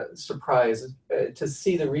surprise to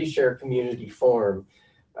see the reshare community form.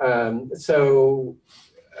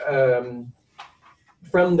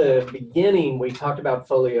 From the beginning, we talked about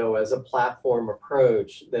FOLIO as a platform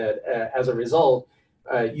approach that as a result,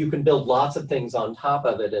 you can build lots of things on top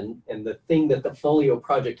of it. And the thing that the FOLIO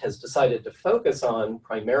project has decided to focus on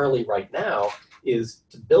primarily right now is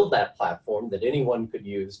to build that platform that anyone could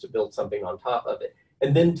use to build something on top of it,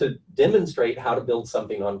 and then to demonstrate how to build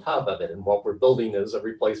something on top of it. And what we're building is a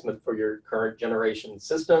replacement for your current generation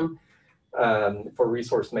system for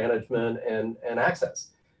resource management and access,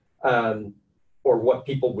 or what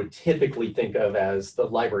people would typically think of as the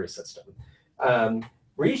library system.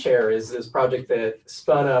 Reshare is this project that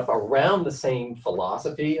spun up around the same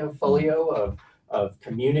philosophy of FOLIO, of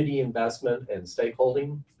community investment and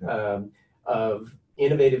stakeholding, of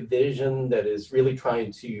innovative vision that is really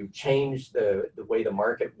trying to change the way the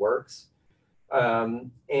market works.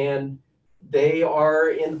 And they are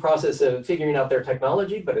in the process of figuring out their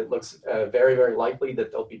technology, but it looks very, very likely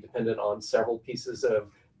that they'll be dependent on several pieces of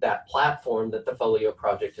that platform that the FOLIO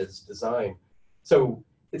project has designed. So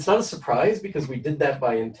it's not a surprise because we did that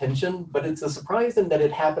by intention, but it's a surprise in that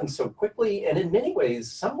it happened so quickly and in many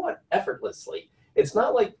ways somewhat effortlessly. It's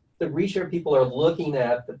not like the reshare people are looking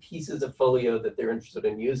at the pieces of FOLIO that they're interested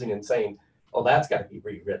in using and saying, oh, that's got to be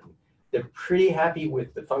rewritten. They're pretty happy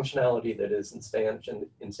with the functionality that is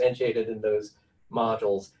instantiated in those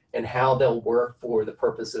modules and how they'll work for the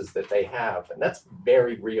purposes that they have. And that's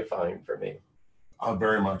very reifying for me.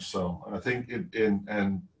 Very much so. And I think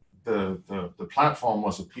the platform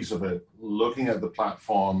was a piece of it. Looking at the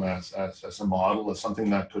platform as a model, as something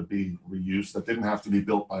that could be reused, that didn't have to be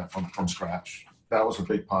built from scratch. That was a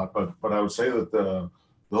big part. But I would say that the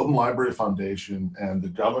Open Library Foundation and the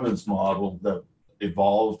governance model that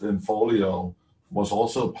evolved in FOLIO was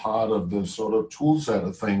also part of the sort of tool set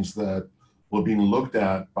of things that were being looked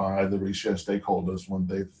at by the reshare stakeholders when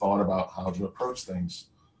they thought about how to approach things.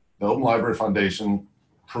 The Open Library Foundation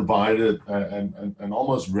provided an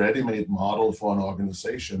almost ready-made model for an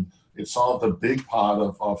organization. It solved a big part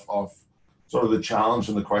of sort of the challenge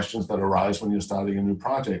and the questions that arise when you're starting a new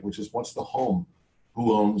project, which is what's the home?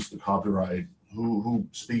 Who owns the copyright? Who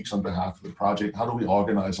speaks on behalf of the project? How do we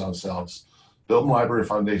organize ourselves? The Open Library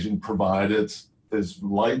Foundation provided this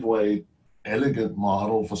lightweight, elegant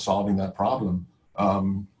model for solving that problem.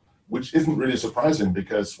 which isn't really surprising,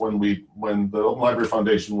 because when the Open Library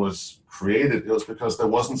Foundation was created, it was because there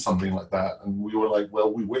wasn't something like that. And we were like, well,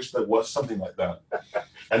 we wish there was something like that.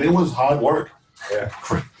 And it was hard work. Yeah.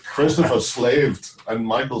 Christopher slaved and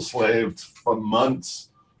Michael slaved for months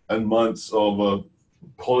and months over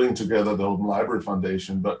pulling together the Open Library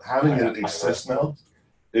Foundation, but having it exist now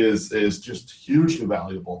is just hugely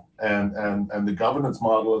valuable. And the governance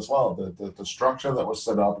model as well, the structure that was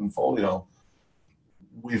set up in FOLIO,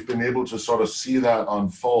 we've been able to sort of see that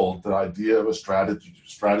unfold, the idea of a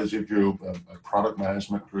strategy group, a product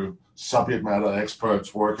management group, subject matter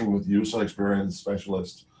experts working with user experience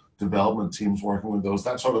specialists, development teams working with those,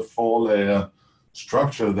 that sort of 4-layer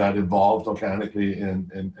structure that evolved organically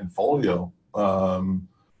in FOLIO,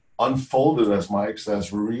 unfolded, as Mike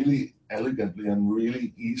says, really elegantly and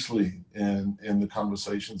really easily in the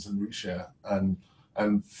conversations in Reshare.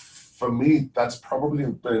 And for me, that's probably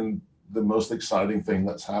been the most exciting thing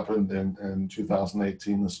that's happened in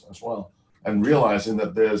 2018 as well. And realizing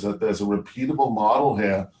that there's a repeatable model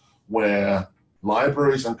here where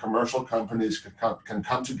libraries and commercial companies can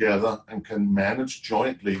come together and can manage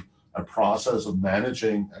jointly a process of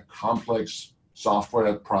managing a complex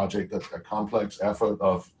software project, a complex effort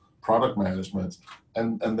of product management.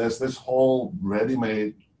 And there's this whole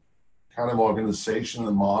ready-made kind of organization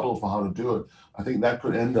and model for how to do it. I think that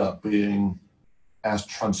could end up being as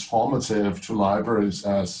transformative to libraries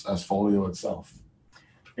as FOLIO itself.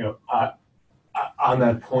 You know, on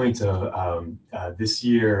that point, this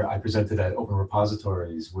year I presented at Open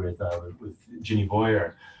Repositories with Ginny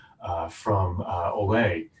Boyer from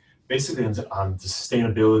Olay, basically on the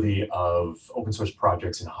sustainability of open source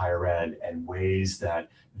projects in higher ed and ways that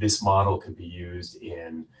this model could be used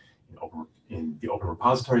in the open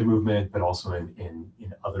repository movement, but also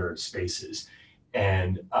in other spaces.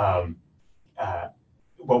 And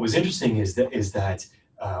what was interesting is that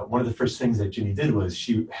one of the first things that Ginny did was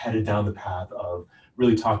she headed down the path of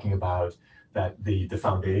really talking about that the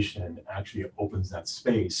foundation actually opens that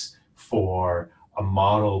space for a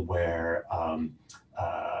model where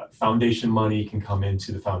foundation money can come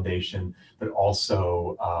into the foundation, but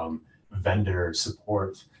also vendor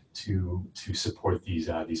support to support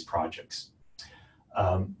these projects.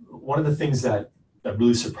 One of the things that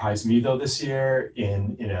really surprised me though this year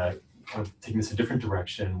in kind of taking this a different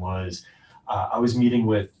direction was I was meeting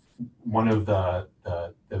with one of the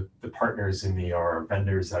partners or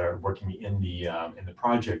vendors that are working in the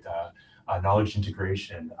project, Knowledge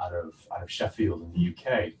Integration out of Sheffield in the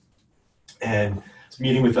UK, and I was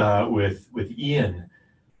meeting with Ian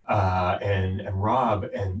and Rob,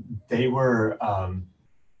 and they were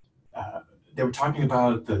talking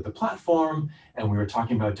about the platform, and we were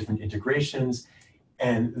talking about different integrations.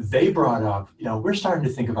 And they brought up, we're starting to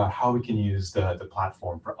think about how we can use the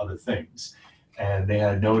platform for other things. And they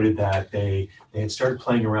had noted that they had started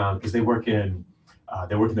playing around because they work in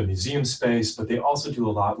the museum space, but they also do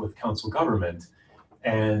a lot with council government.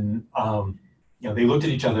 And they looked at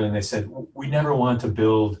each other and they said, we never want to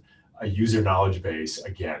build a user knowledge base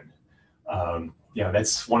again.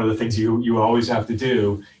 That's one of the things you always have to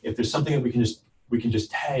do. If there's something that we can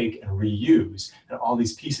just take and reuse and all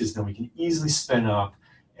these pieces, then we can easily spin up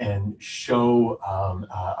and show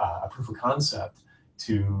a proof of concept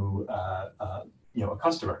to a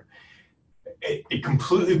customer. It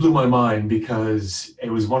completely blew my mind because it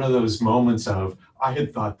was one of those moments of I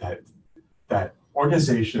had thought that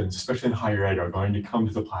organizations, especially in higher ed, are going to come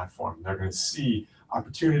to the platform. They're going to see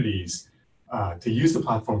opportunities to use the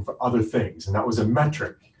platform for other things, and that was a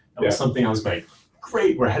metric. That was something I was like,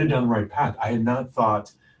 great, we're headed down the right path. I had not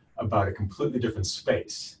thought about a completely different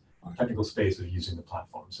space, technical space of using the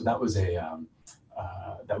platform. So that was a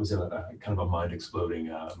kind of a mind-exploding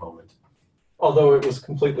moment. Although it was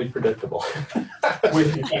completely predictable.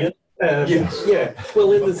 With Ian? Yes. Yeah.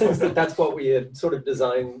 Well, in the sense that that's what we had sort of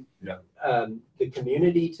designed the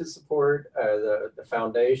community to support, the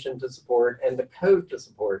foundation to support, and the code to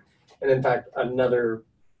support. And in fact, another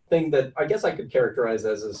thing that I guess I could characterize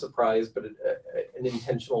as a surprise, but an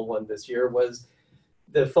intentional one this year, was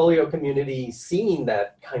the FOLIO community seeing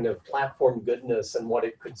that kind of platform goodness and what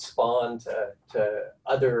it could spawn to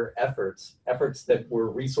other efforts that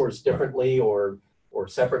were resourced differently or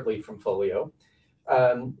separately from FOLIO.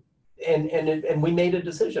 And we made a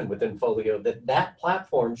decision within FOLIO that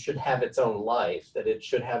platform should have its own life, that it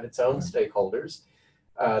should have its own stakeholders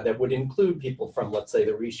that would include people from, let's say,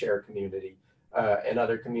 the Reshare community and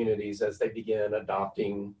other communities as they begin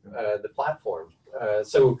adopting the platform.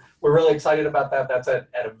 So we're really excited about that. That's at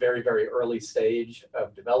a very, very early stage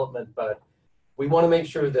of development, but we want to make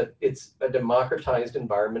sure that it's a democratized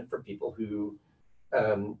environment for people who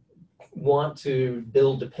want to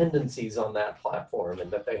build dependencies on that platform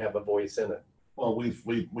and that they have a voice in it. Well,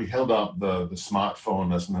 we held up the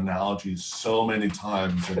smartphone as an analogy so many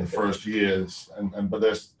times in the first years, but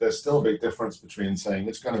there's still a big difference between saying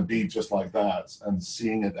it's going to be just like that and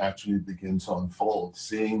seeing it actually begin to unfold,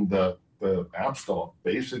 seeing the App Store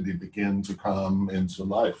basically begin to come into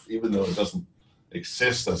life, even though it doesn't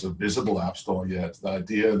exist as a visible App Store yet. The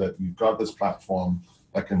idea that you've got this platform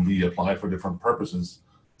that can be applied for different purposes,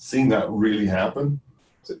 seeing that really happen.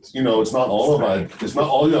 You know, it's not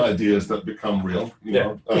all your ideas that become real, you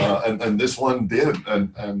know, and this one did,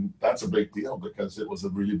 and that's a big deal because it was a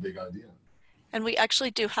really big idea. And we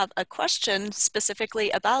actually do have a question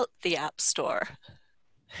specifically about the App Store.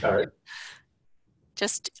 All right.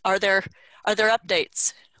 Just are there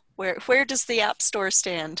updates? Where does the App Store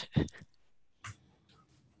stand?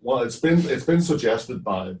 Well, it's been suggested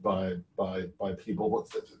by people.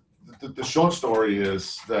 The short story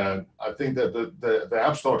is that I think that the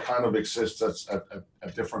App Store kind of exists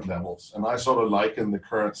at different levels. And I sort of liken the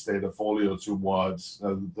current state of FOLIO to what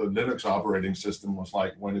the Linux operating system was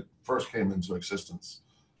like when it first came into existence.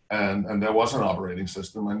 And there was an operating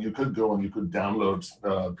system, and you could go and you could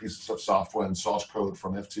download pieces of software and source code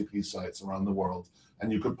from FTP sites around the world,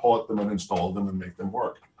 and you could port them and install them and make them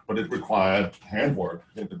work. But it required handwork.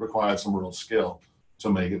 It required some real skill to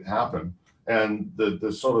make it happen. And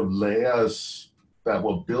the sort of layers that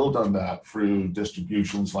will build on that through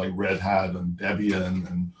distributions like Red Hat and Debian,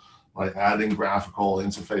 and like adding graphical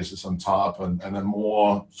interfaces on top, and a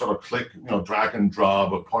more sort of click, you know, drag and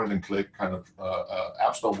drop or point and click kind of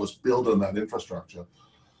App Store was built on that infrastructure.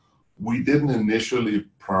 We didn't initially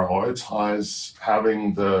prioritize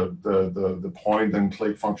having the point and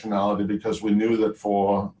click functionality because we knew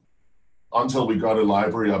that until we got a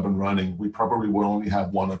library up and running, we probably would only have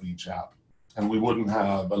one of each app. And we wouldn't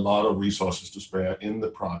have a lot of resources to spare in the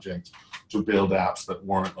project to build apps that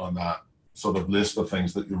weren't on that sort of list of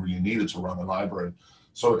things that you really needed to run a library.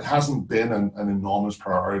 So it hasn't been an enormous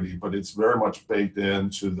priority, but it's very much baked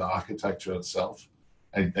into the architecture itself.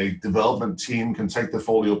 A development team can take the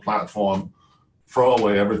FOLIO platform, throw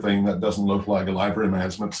away everything that doesn't look like a library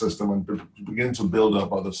management system, and begin to build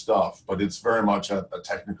up other stuff. But it's very much a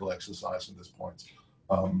technical exercise at this point.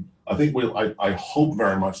 I think I hope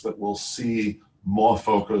very much that we'll see more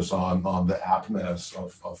focus on the appness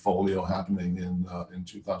of FOLIO happening in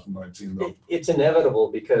 2019. Though. It's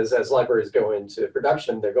inevitable because as libraries go into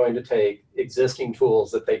production, they're going to take existing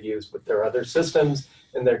tools that they've used with their other systems,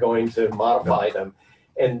 and they're going to modify them.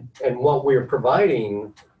 And what we're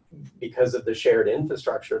providing, because of the shared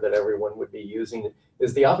infrastructure that everyone would be using,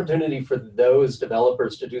 is the opportunity for those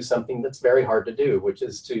developers to do something that's very hard to do, which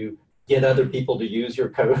is to get other people to use your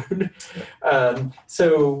code.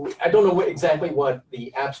 So I don't know exactly what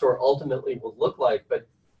the App Store ultimately will look like, but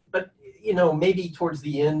you know, maybe towards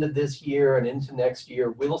the end of this year and into next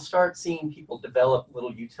year, we'll start seeing people develop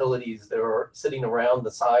little utilities that are sitting around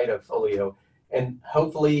the side of FOLIO, and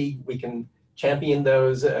hopefully we can champion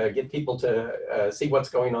those, get people to see what's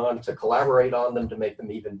going on, to collaborate on them, to make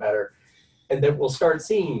them even better. And then we'll start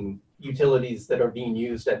seeing utilities that are being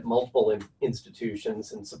used at multiple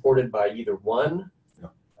institutions and supported by either one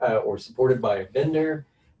or supported by a vendor,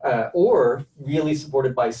 or really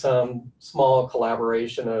supported by some small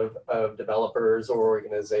collaboration of developers or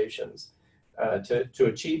organizations to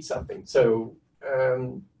achieve something. So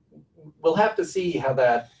we'll have to see how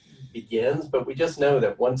that begins, but we just know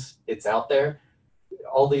that once it's out there,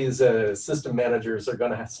 all these system managers are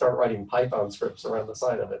going to start writing Python scripts around the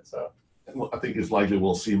side of it. So I think it's likely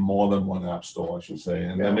we'll see more than one app store, I should say.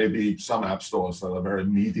 And there may be some app stores that are very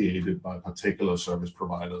mediated by particular service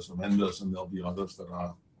providers or vendors, and there'll be others that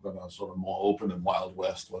are sort of more open and Wild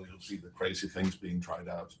West, where you'll see the crazy things being tried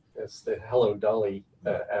out. It's the Hello Dolly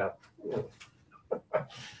app.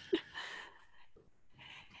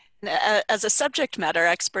 As a subject matter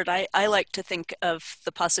expert, I like to think of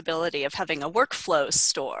the possibility of having a workflow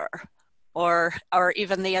store. Or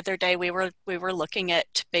even the other day, we were looking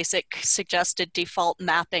at basic suggested default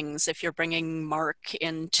mappings if you're bringing Mark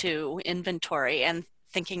into inventory, and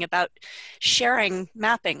thinking about sharing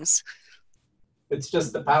mappings. It's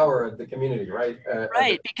just the power of the community, right?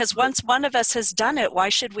 Right, because once one of us has done it, why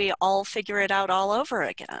should we all figure it out all over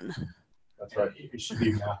again? That's right. It should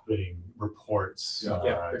be mapping reports.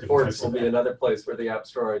 Reports will be another place where the App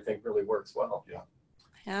Store, I think, really works well.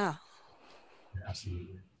 Yeah.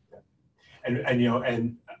 Absolutely. And you know,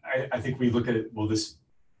 and I think we look at it. Will this,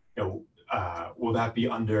 you know, will that be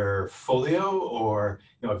under FOLIO, or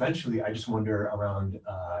you know, eventually? I just wonder around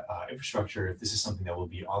infrastructure if this is something that will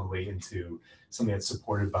be all the way into something that's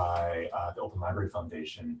supported by the Open Library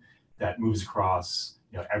Foundation, that moves across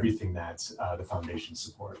everything that the foundation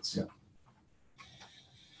supports. Yeah.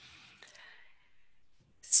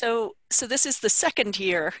 So this is the second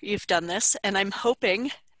year you've done this, and I'm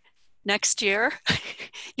hoping next year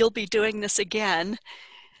you'll be doing this again.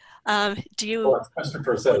 Do you? Well, as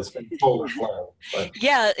Christopher said, it's been full of flow. But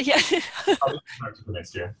Yeah. I'll back to the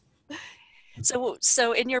next year.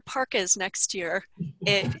 So in your parkas next year,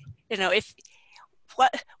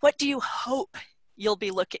 what do you hope you'll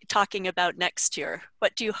be talking about next year?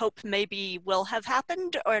 What do you hope maybe will have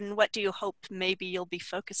happened, and what do you hope maybe you'll be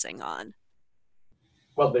focusing on?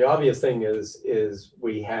 Well, the obvious thing is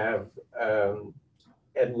we have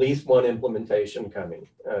at least one implementation coming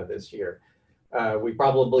this year. We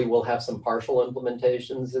probably will have some partial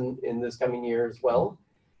implementations in this coming year as well.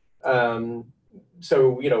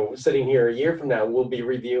 So, sitting here a year from now, we'll be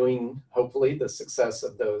reviewing, hopefully, the success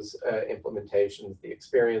of those implementations, the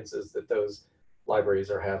experiences that those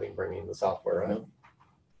libraries are having bringing the software out.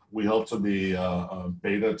 We hope to be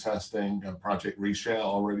beta testing Project Reshare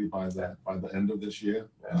already by the end of this year.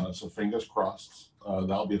 So fingers crossed.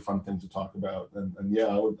 That'll be a fun thing to talk about. And yeah,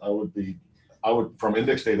 I would from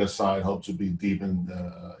index data side hope to be deep in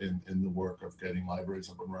the work of getting libraries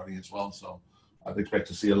up and running as well. So I'd expect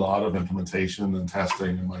to see a lot of implementation and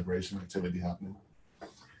testing and migration activity happening.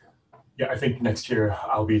 Yeah, I think next year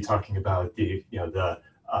I'll be talking about the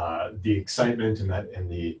excitement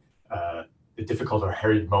and the difficult or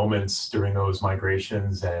harried moments during those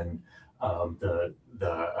migrations, and the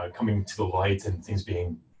coming to the light and things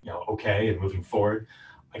being okay and moving forward.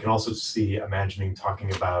 I can also see imagining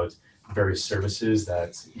talking about various services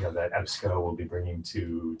that that EBSCO will be bringing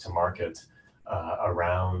to market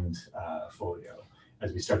around FOLIO,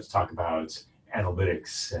 as we start to talk about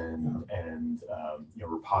analytics and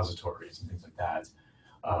repositories and things like that,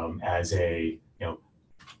 as a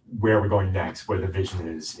where we're going next, where the vision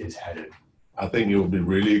is headed. I think it will be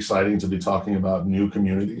really exciting to be talking about new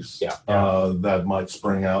communities that might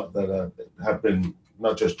spring out that have been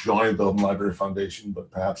not just joined the Open Library Foundation,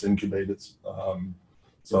 but perhaps incubated.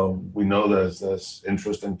 So we know there's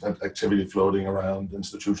interest and activity floating around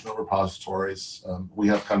institutional repositories. We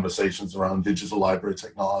have conversations around digital library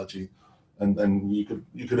technology, and you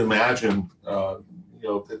could imagine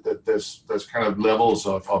that there's kind of levels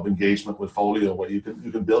of engagement with FOLIO where you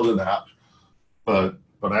can build an app, but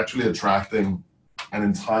actually attracting an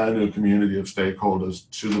entire new community of stakeholders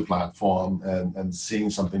to the platform and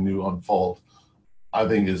seeing something new unfold, I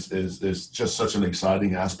think is just such an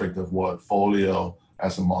exciting aspect of what FOLIO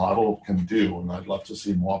as a model can do, and I'd love to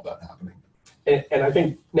see more of that happening. And I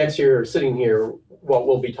think next year, sitting here, what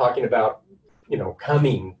we'll be talking about,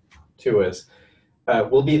 coming to us,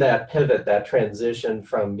 will be that pivot, that transition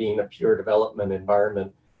from being a pure development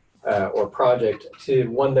environment or project to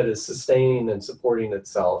one that is sustaining and supporting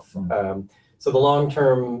itself. So the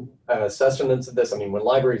long-term sustenance of this, when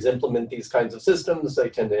libraries implement these kinds of systems, they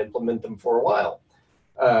tend to implement them for a while.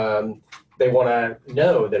 They want to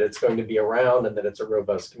know that it's going to be around and that it's a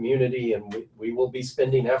robust community, and we will be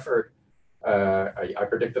spending effort. I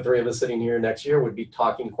predict the three of us sitting here next year would be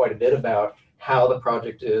talking quite a bit about how the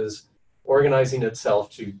project is organizing itself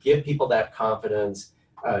to give people that confidence,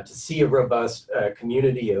 to see a robust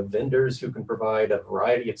community of vendors who can provide a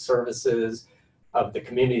variety of services, of the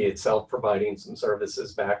community itself providing some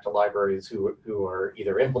services back to libraries who are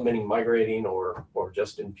either implementing, migrating, or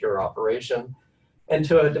just in pure operation, and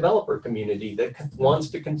to a developer community that wants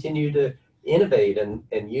to continue to innovate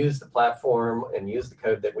and use the platform and use the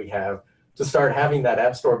code that we have to start having that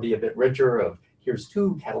app store be a bit richer of here's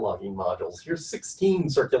 2 cataloging modules, here's 16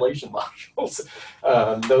 circulation modules,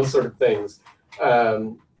 those sort of things.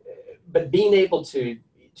 But being able to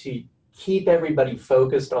keep everybody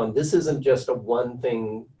focused on this isn't just a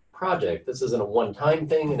one-thing project. This isn't a one-time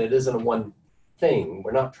thing, and it isn't a one thing.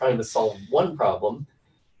 We're not trying to solve one problem,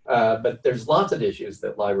 but there's lots of issues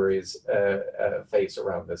that libraries face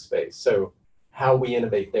around this space. So how we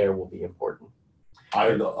innovate there will be important. I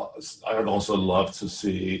would also love to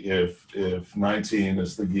see if 19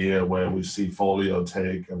 is the year where we see FOLIO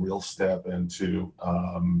take a real step into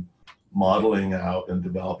modeling out and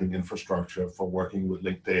developing infrastructure for working with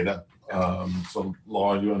linked data. So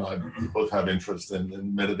Laura, you and I both have interest in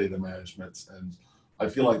metadata management, and I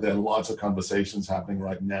feel like there are lots of conversations happening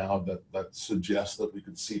right now that suggest that we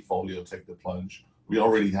could see FOLIO take the plunge. We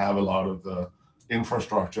already have a lot of the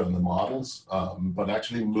infrastructure and the models, but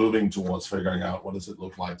actually moving towards figuring out what does it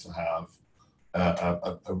look like to have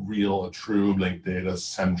a true linked data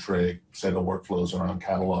centric set of workflows around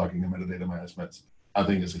cataloging and metadata management, I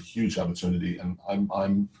think is a huge opportunity, and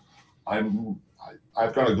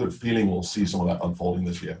I've got a good feeling we'll see some of that unfolding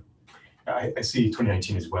this year. I see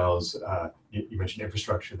 2019 as well as you mentioned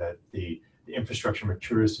infrastructure, that the infrastructure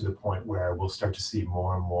matures to the point where we'll start to see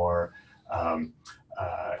more and more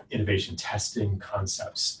innovation testing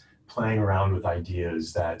concepts, playing around with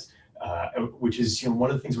ideas that, which is one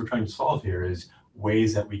of the things we're trying to solve here, is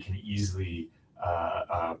ways that we can easily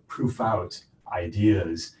proof out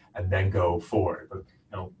ideas and then go forward. But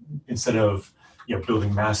instead of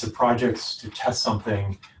building massive projects to test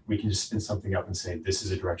something, we can just spin something up and say, this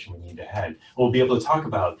is a direction we need to head. We'll be able to talk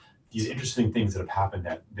about these interesting things that have happened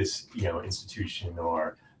at this institution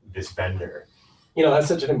or this vendor. That's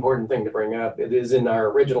such an important thing to bring up. It is in our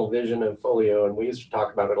original vision of FOLIO, and we used to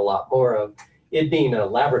talk about it a lot more, of it being a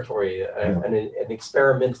laboratory, an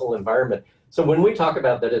experimental environment. So when we talk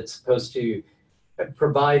about that it's supposed to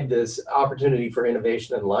provide this opportunity for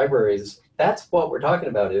innovation in libraries, that's what we're talking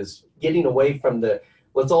about, is getting away from the,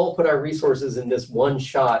 let's all put our resources in this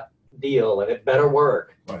one-shot deal and it better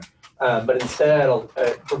work. Right. But instead,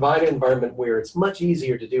 provide an environment where it's much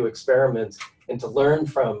easier to do experiments and to learn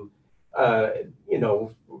from,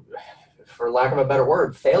 for lack of a better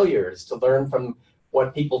word, failures, to learn from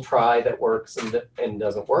what people try that works and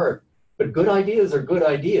doesn't work. But good ideas are good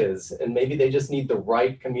ideas, and maybe they just need the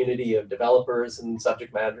right community of developers and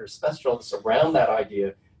subject matter specialists around that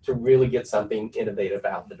idea to really get something innovative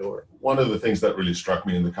out the door. One of the things that really struck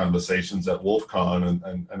me in the conversations at WolfCon,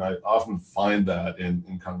 and I often find that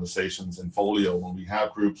in conversations in FOLIO, when we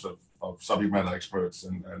have groups of subject matter experts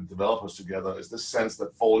and developers together, is this sense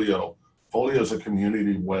that FOLIO is a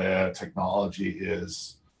community where technology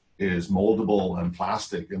is moldable and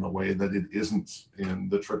plastic in a way that it isn't in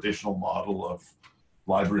the traditional model of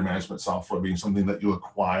library management software being something that you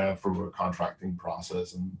acquire through a contracting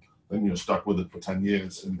process and then you're stuck with it for 10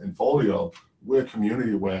 years. In FOLIO, we're a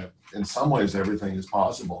community where in some ways everything is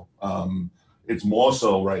possible. It's more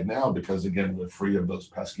so right now because, again, we're free of those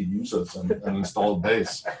pesky users and installed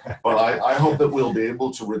base. But I hope that we'll be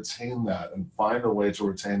able to retain that and find a way to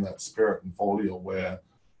retain that spirit in FOLIO where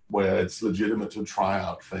it's legitimate to try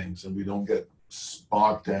out things and we don't get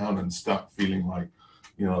bogged down and stuck feeling like,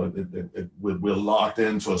 we're locked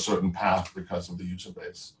into a certain path because of the user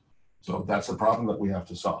base. So that's a problem that we have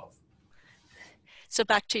to solve. So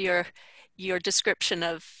back to your description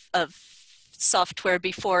of software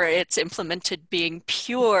before it's implemented being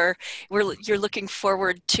pure, you're looking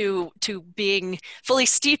forward to being fully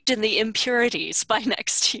steeped in the impurities by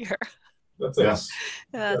next year. That's it. Yes.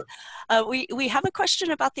 We have a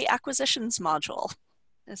question about the acquisitions module.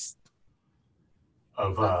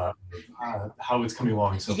 Of how it's coming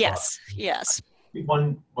along so far. Yes.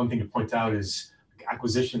 One thing to point out is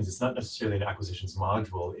acquisitions. It's not necessarily an acquisitions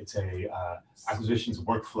module. It's a acquisitions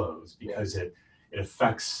workflows, because it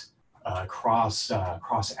affects cross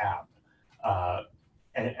app.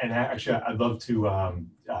 And actually, I'd love to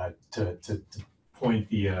point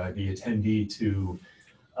the attendee to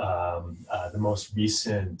the most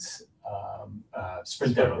recent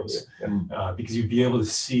sprint demos, because you'd be able to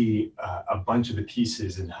see a bunch of the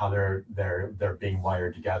pieces and how they're being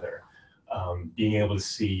wired together. Being able to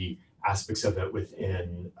see aspects of it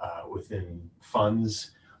within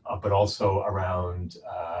funds, but also around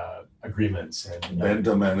agreements and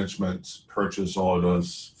vendor management, purchase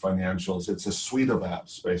orders, financials. It's a suite of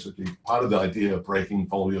apps, basically. Part of the idea of breaking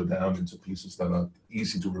FOLIO down into pieces that are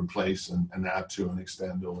easy to replace and add to and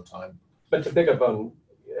extend over time. But to pick up on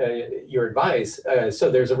your advice, so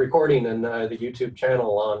there's a recording in the YouTube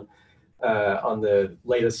channel on the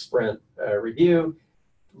latest sprint review.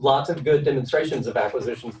 Lots of good demonstrations of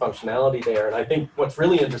acquisitions functionality there. And I think what's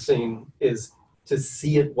really interesting is to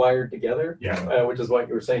see it wired together, which is what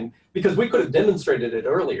you were saying, because we could have demonstrated it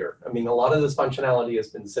earlier. I mean, a lot of this functionality has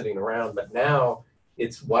been sitting around, but now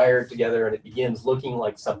it's wired together and it begins looking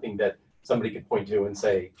like something that somebody could point to and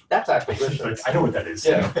say, that's acquisition. I know what that is.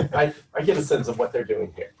 Yeah, I get a sense of what they're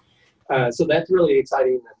doing here. So that's really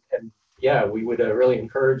exciting. And yeah, we would really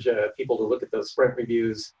encourage people to look at those sprint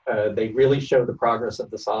reviews. They really show the progress of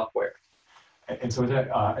the software. And so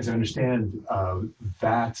as I understand,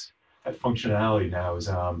 that functionality now is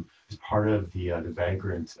part of the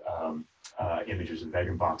Vagrant images and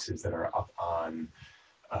Vagrant boxes that are up on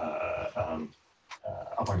GitHub.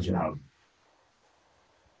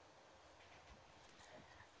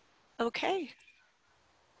 Okay.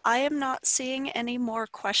 I am not seeing any more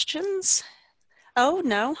questions. Oh,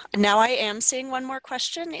 no. Now I am seeing one more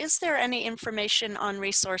question. Is there any information on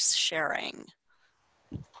resource sharing?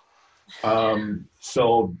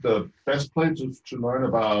 So the best place to learn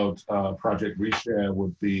about Project Reshare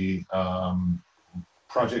would be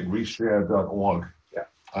projectreshare.org. Yeah.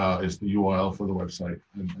 is the URL for the website,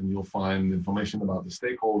 and you'll find information about the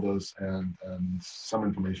stakeholders and some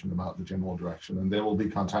information about the general direction, and there will be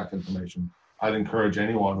contact information. I'd encourage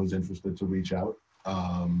anyone who's interested to reach out.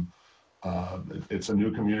 It's a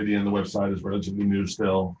new community, and the website is relatively new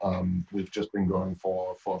still. We've just been going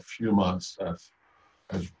for a few months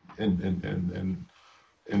as in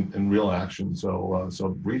real action.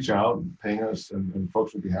 So reach out, ping us, and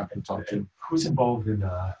folks would be happy to talk to you. Who's involved in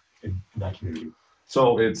that community?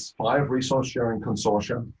 So it's 5 resource sharing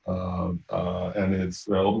consortia, and it's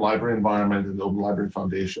the Open Library Environment and the Open Library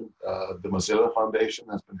Foundation. The Mozilla Foundation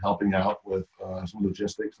has been helping out with some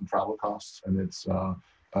logistics and travel costs, and it's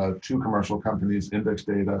 2 commercial companies, Index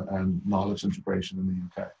Data and Knowledge Integration in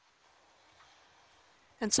the UK.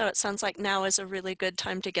 And so it sounds like now is a really good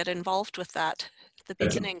time to get involved with that at the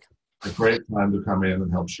beginning. A great time to come in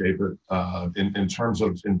and help shape it. In terms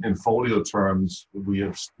of, in folio terms, we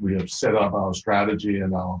have set up our strategy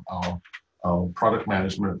and our product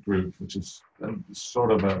management group, which is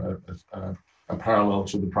sort of a parallel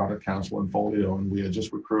to the product council in folio, and we are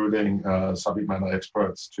just recruiting subject matter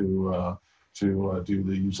experts to do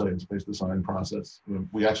the user interface design process.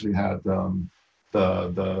 We actually had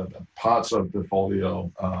the parts of the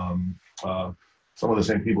folio, some of the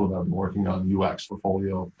same people that have been working on UX for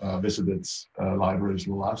folio visited libraries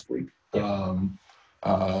last week, and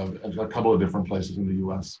a couple of different places in the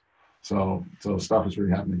US. So stuff is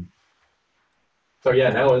really happening. So yeah,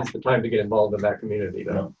 now is the time to get involved in that community,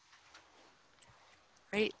 though. Yeah.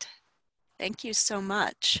 Great. Thank you so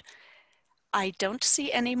much. I don't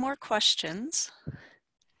see any more questions.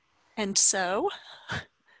 And so,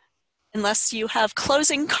 unless you have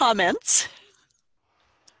closing comments.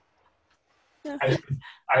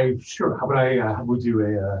 I sure. How about we'll do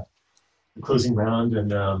a closing round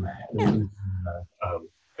and a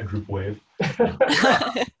group wave.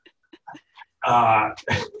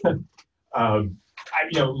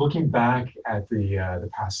 Looking back at the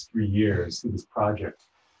past 3 years through this project,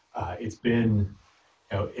 it's been,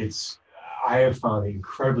 I have found it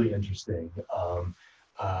incredibly interesting.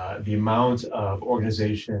 The amount of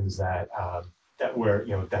organizations that have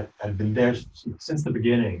been there since the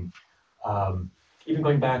beginning. Even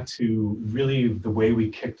going back to really the way we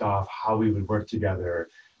kicked off how we would work together,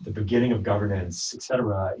 the beginning of governance, et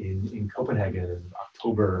cetera, in Copenhagen in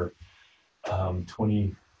October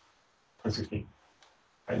 2016.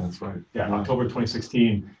 Right? That's right. Yeah, October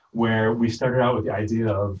 2016, where we started out with the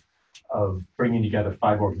idea of bringing together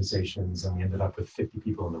 5 organizations, and we ended up with 50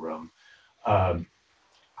 people in the room.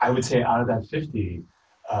 I would say out of that 50,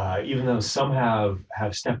 even though some have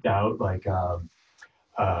stepped out, like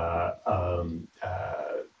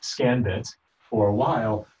Scanbit for a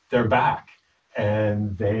while, they're back,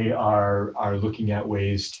 and they are looking at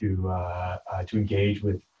ways to engage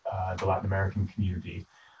with the Latin American community,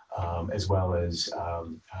 as well as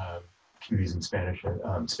communities in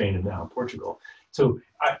Spain and Portugal. So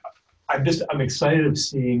I'm excited of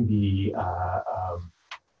seeing the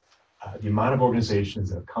amount of organizations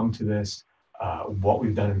that have come to this, what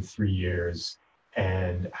we've done in 3 years,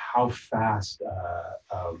 and how fast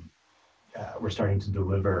we're starting to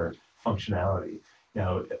deliver functionality.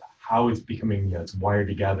 Now, how it's becoming, it's wired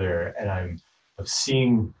together, and I'm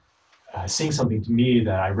seeing something to me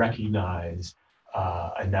that I recognize,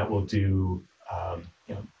 and that will do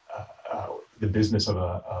the business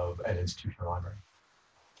of an institutional library.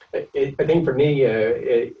 I think for me,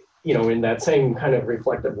 in that same kind of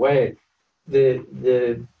reflective way,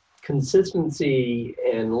 the consistency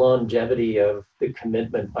and longevity of the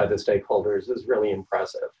commitment by the stakeholders is really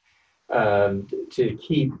impressive. To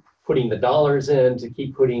keep putting the dollars in, to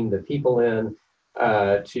keep putting the people in,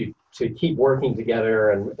 to keep working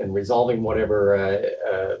together and resolving whatever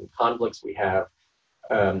conflicts we have,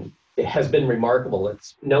 it has been remarkable.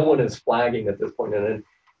 No one is flagging at this point.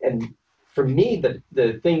 And for me,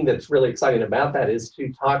 the thing that's really exciting about that is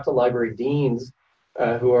to talk to library deans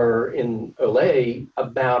who are in Olay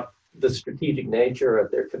about the strategic nature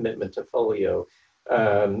of their commitment to folio.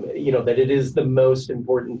 That it is the most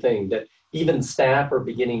important thing, that even staff are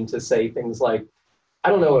beginning to say things like, I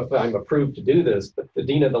don't know if I'm approved to do this, but the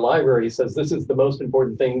dean of the library says this is the most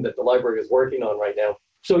important thing that the library is working on right now.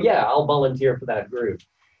 So yeah, I'll volunteer for that group.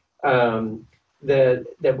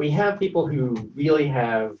 That we have people who really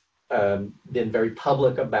have been very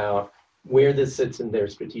public about where this sits in their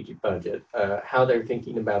strategic budget, how they're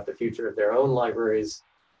thinking about the future of their own libraries,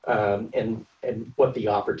 and what the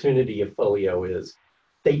opportunity of folio is.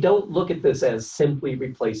 They don't look at this as simply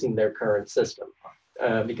replacing their current system,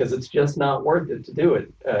 because it's just not worth it to do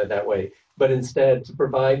it that way, but instead to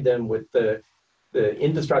provide them with the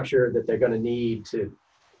infrastructure that they're going to need to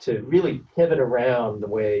to really pivot around the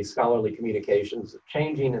way scholarly communications are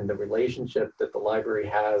changing and the relationship that the library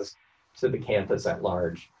has to the campus at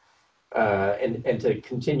large. And to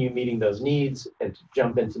continue meeting those needs and to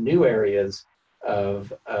jump into new areas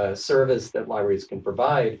of service that libraries can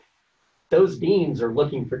provide, those deans are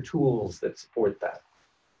looking for tools that support that.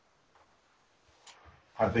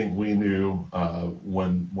 I think we knew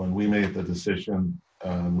when we made the decision,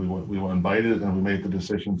 we were invited and we made the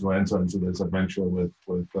decision to enter into this adventure with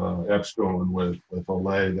EBSCO and with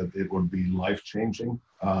Olay, that it would be life-changing,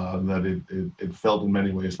 that it felt in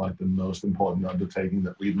many ways like the most important undertaking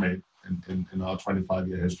that we've made in our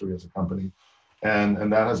 25-year history as a company.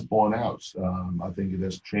 And that has borne out. I think it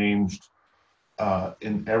has changed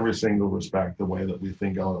in every single respect the way that we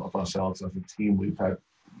think of ourselves as a team. We've had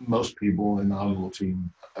most people in our little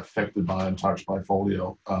team affected by and touched by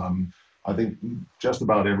FOLIO. I think just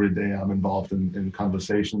about every day I'm involved in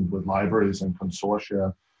conversations with libraries and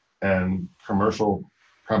consortia and commercial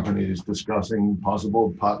companies discussing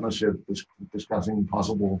possible partnerships, discussing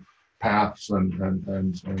possible paths and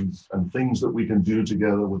things that we can do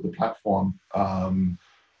together with the platform.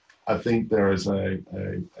 I think there is a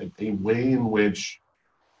way in which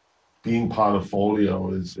being part of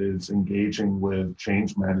FOLIO is engaging with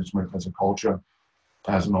change management as a culture,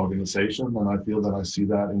 as an organization, and I feel that I see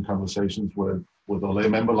that in conversations with Olay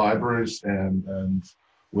member libraries and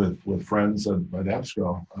with friends at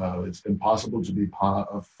EBSCO. It's impossible to be part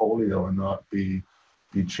of FOLIO and not be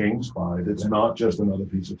changed by it. It's not just another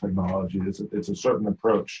piece of technology. It's a certain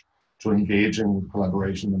approach to engaging with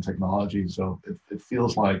collaboration and technology. So it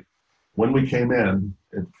feels like when we came in,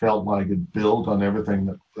 it felt like it built on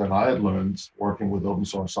everything that I had learned working with open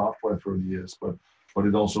source software through the years, but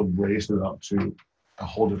it also raised it up to a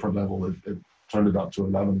whole different level. It turned it up to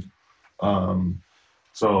 11.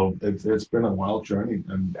 So it's been a wild journey,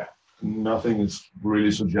 and nothing is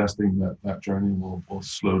really suggesting that journey will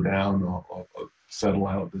slow down or settle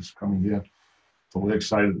out this coming year. So we're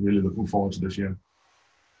excited, really looking forward to this year.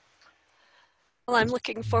 Well, I'm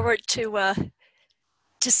looking forward to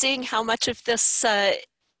seeing how much of this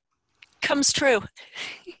comes true.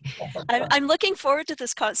 I'm looking forward to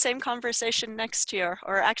this same conversation next year,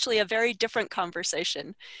 or actually a very different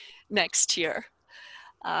conversation next year.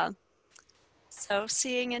 So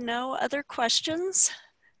seeing no other questions,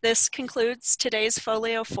 this concludes today's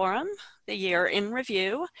FOLIO Forum, the year in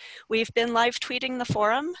review. We've been live tweeting the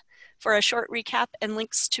forum. For a short recap and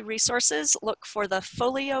links to resources, look for the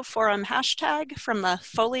FOLIO Forum hashtag from the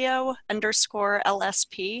FOLIO_LSP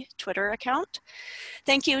Twitter account.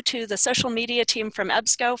 Thank you to the social media team from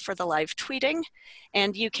EBSCO for the live tweeting.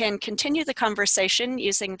 And you can continue the conversation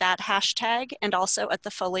using that hashtag and also at the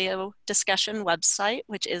FOLIO discussion website,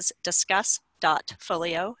 which is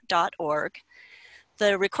discuss.folio.org.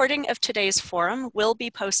 The recording of today's forum will be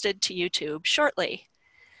posted to YouTube shortly.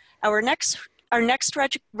 Our next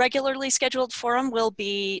regularly scheduled forum will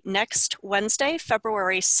be next Wednesday,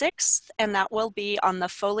 February 6th, and that will be on the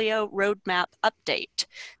FOLIO roadmap update.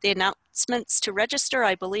 The announcements to register,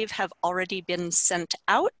 I believe, have already been sent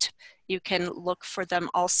out. You can look for them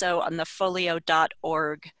also on the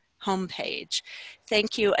folio.org homepage.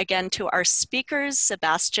 Thank you again to our speakers,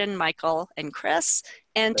 Sebastian, Michael, and Chris,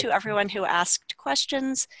 and to everyone who asked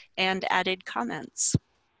questions and added comments.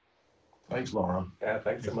 Thanks, Laura. Yeah,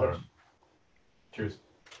 thanks so much. Cheers.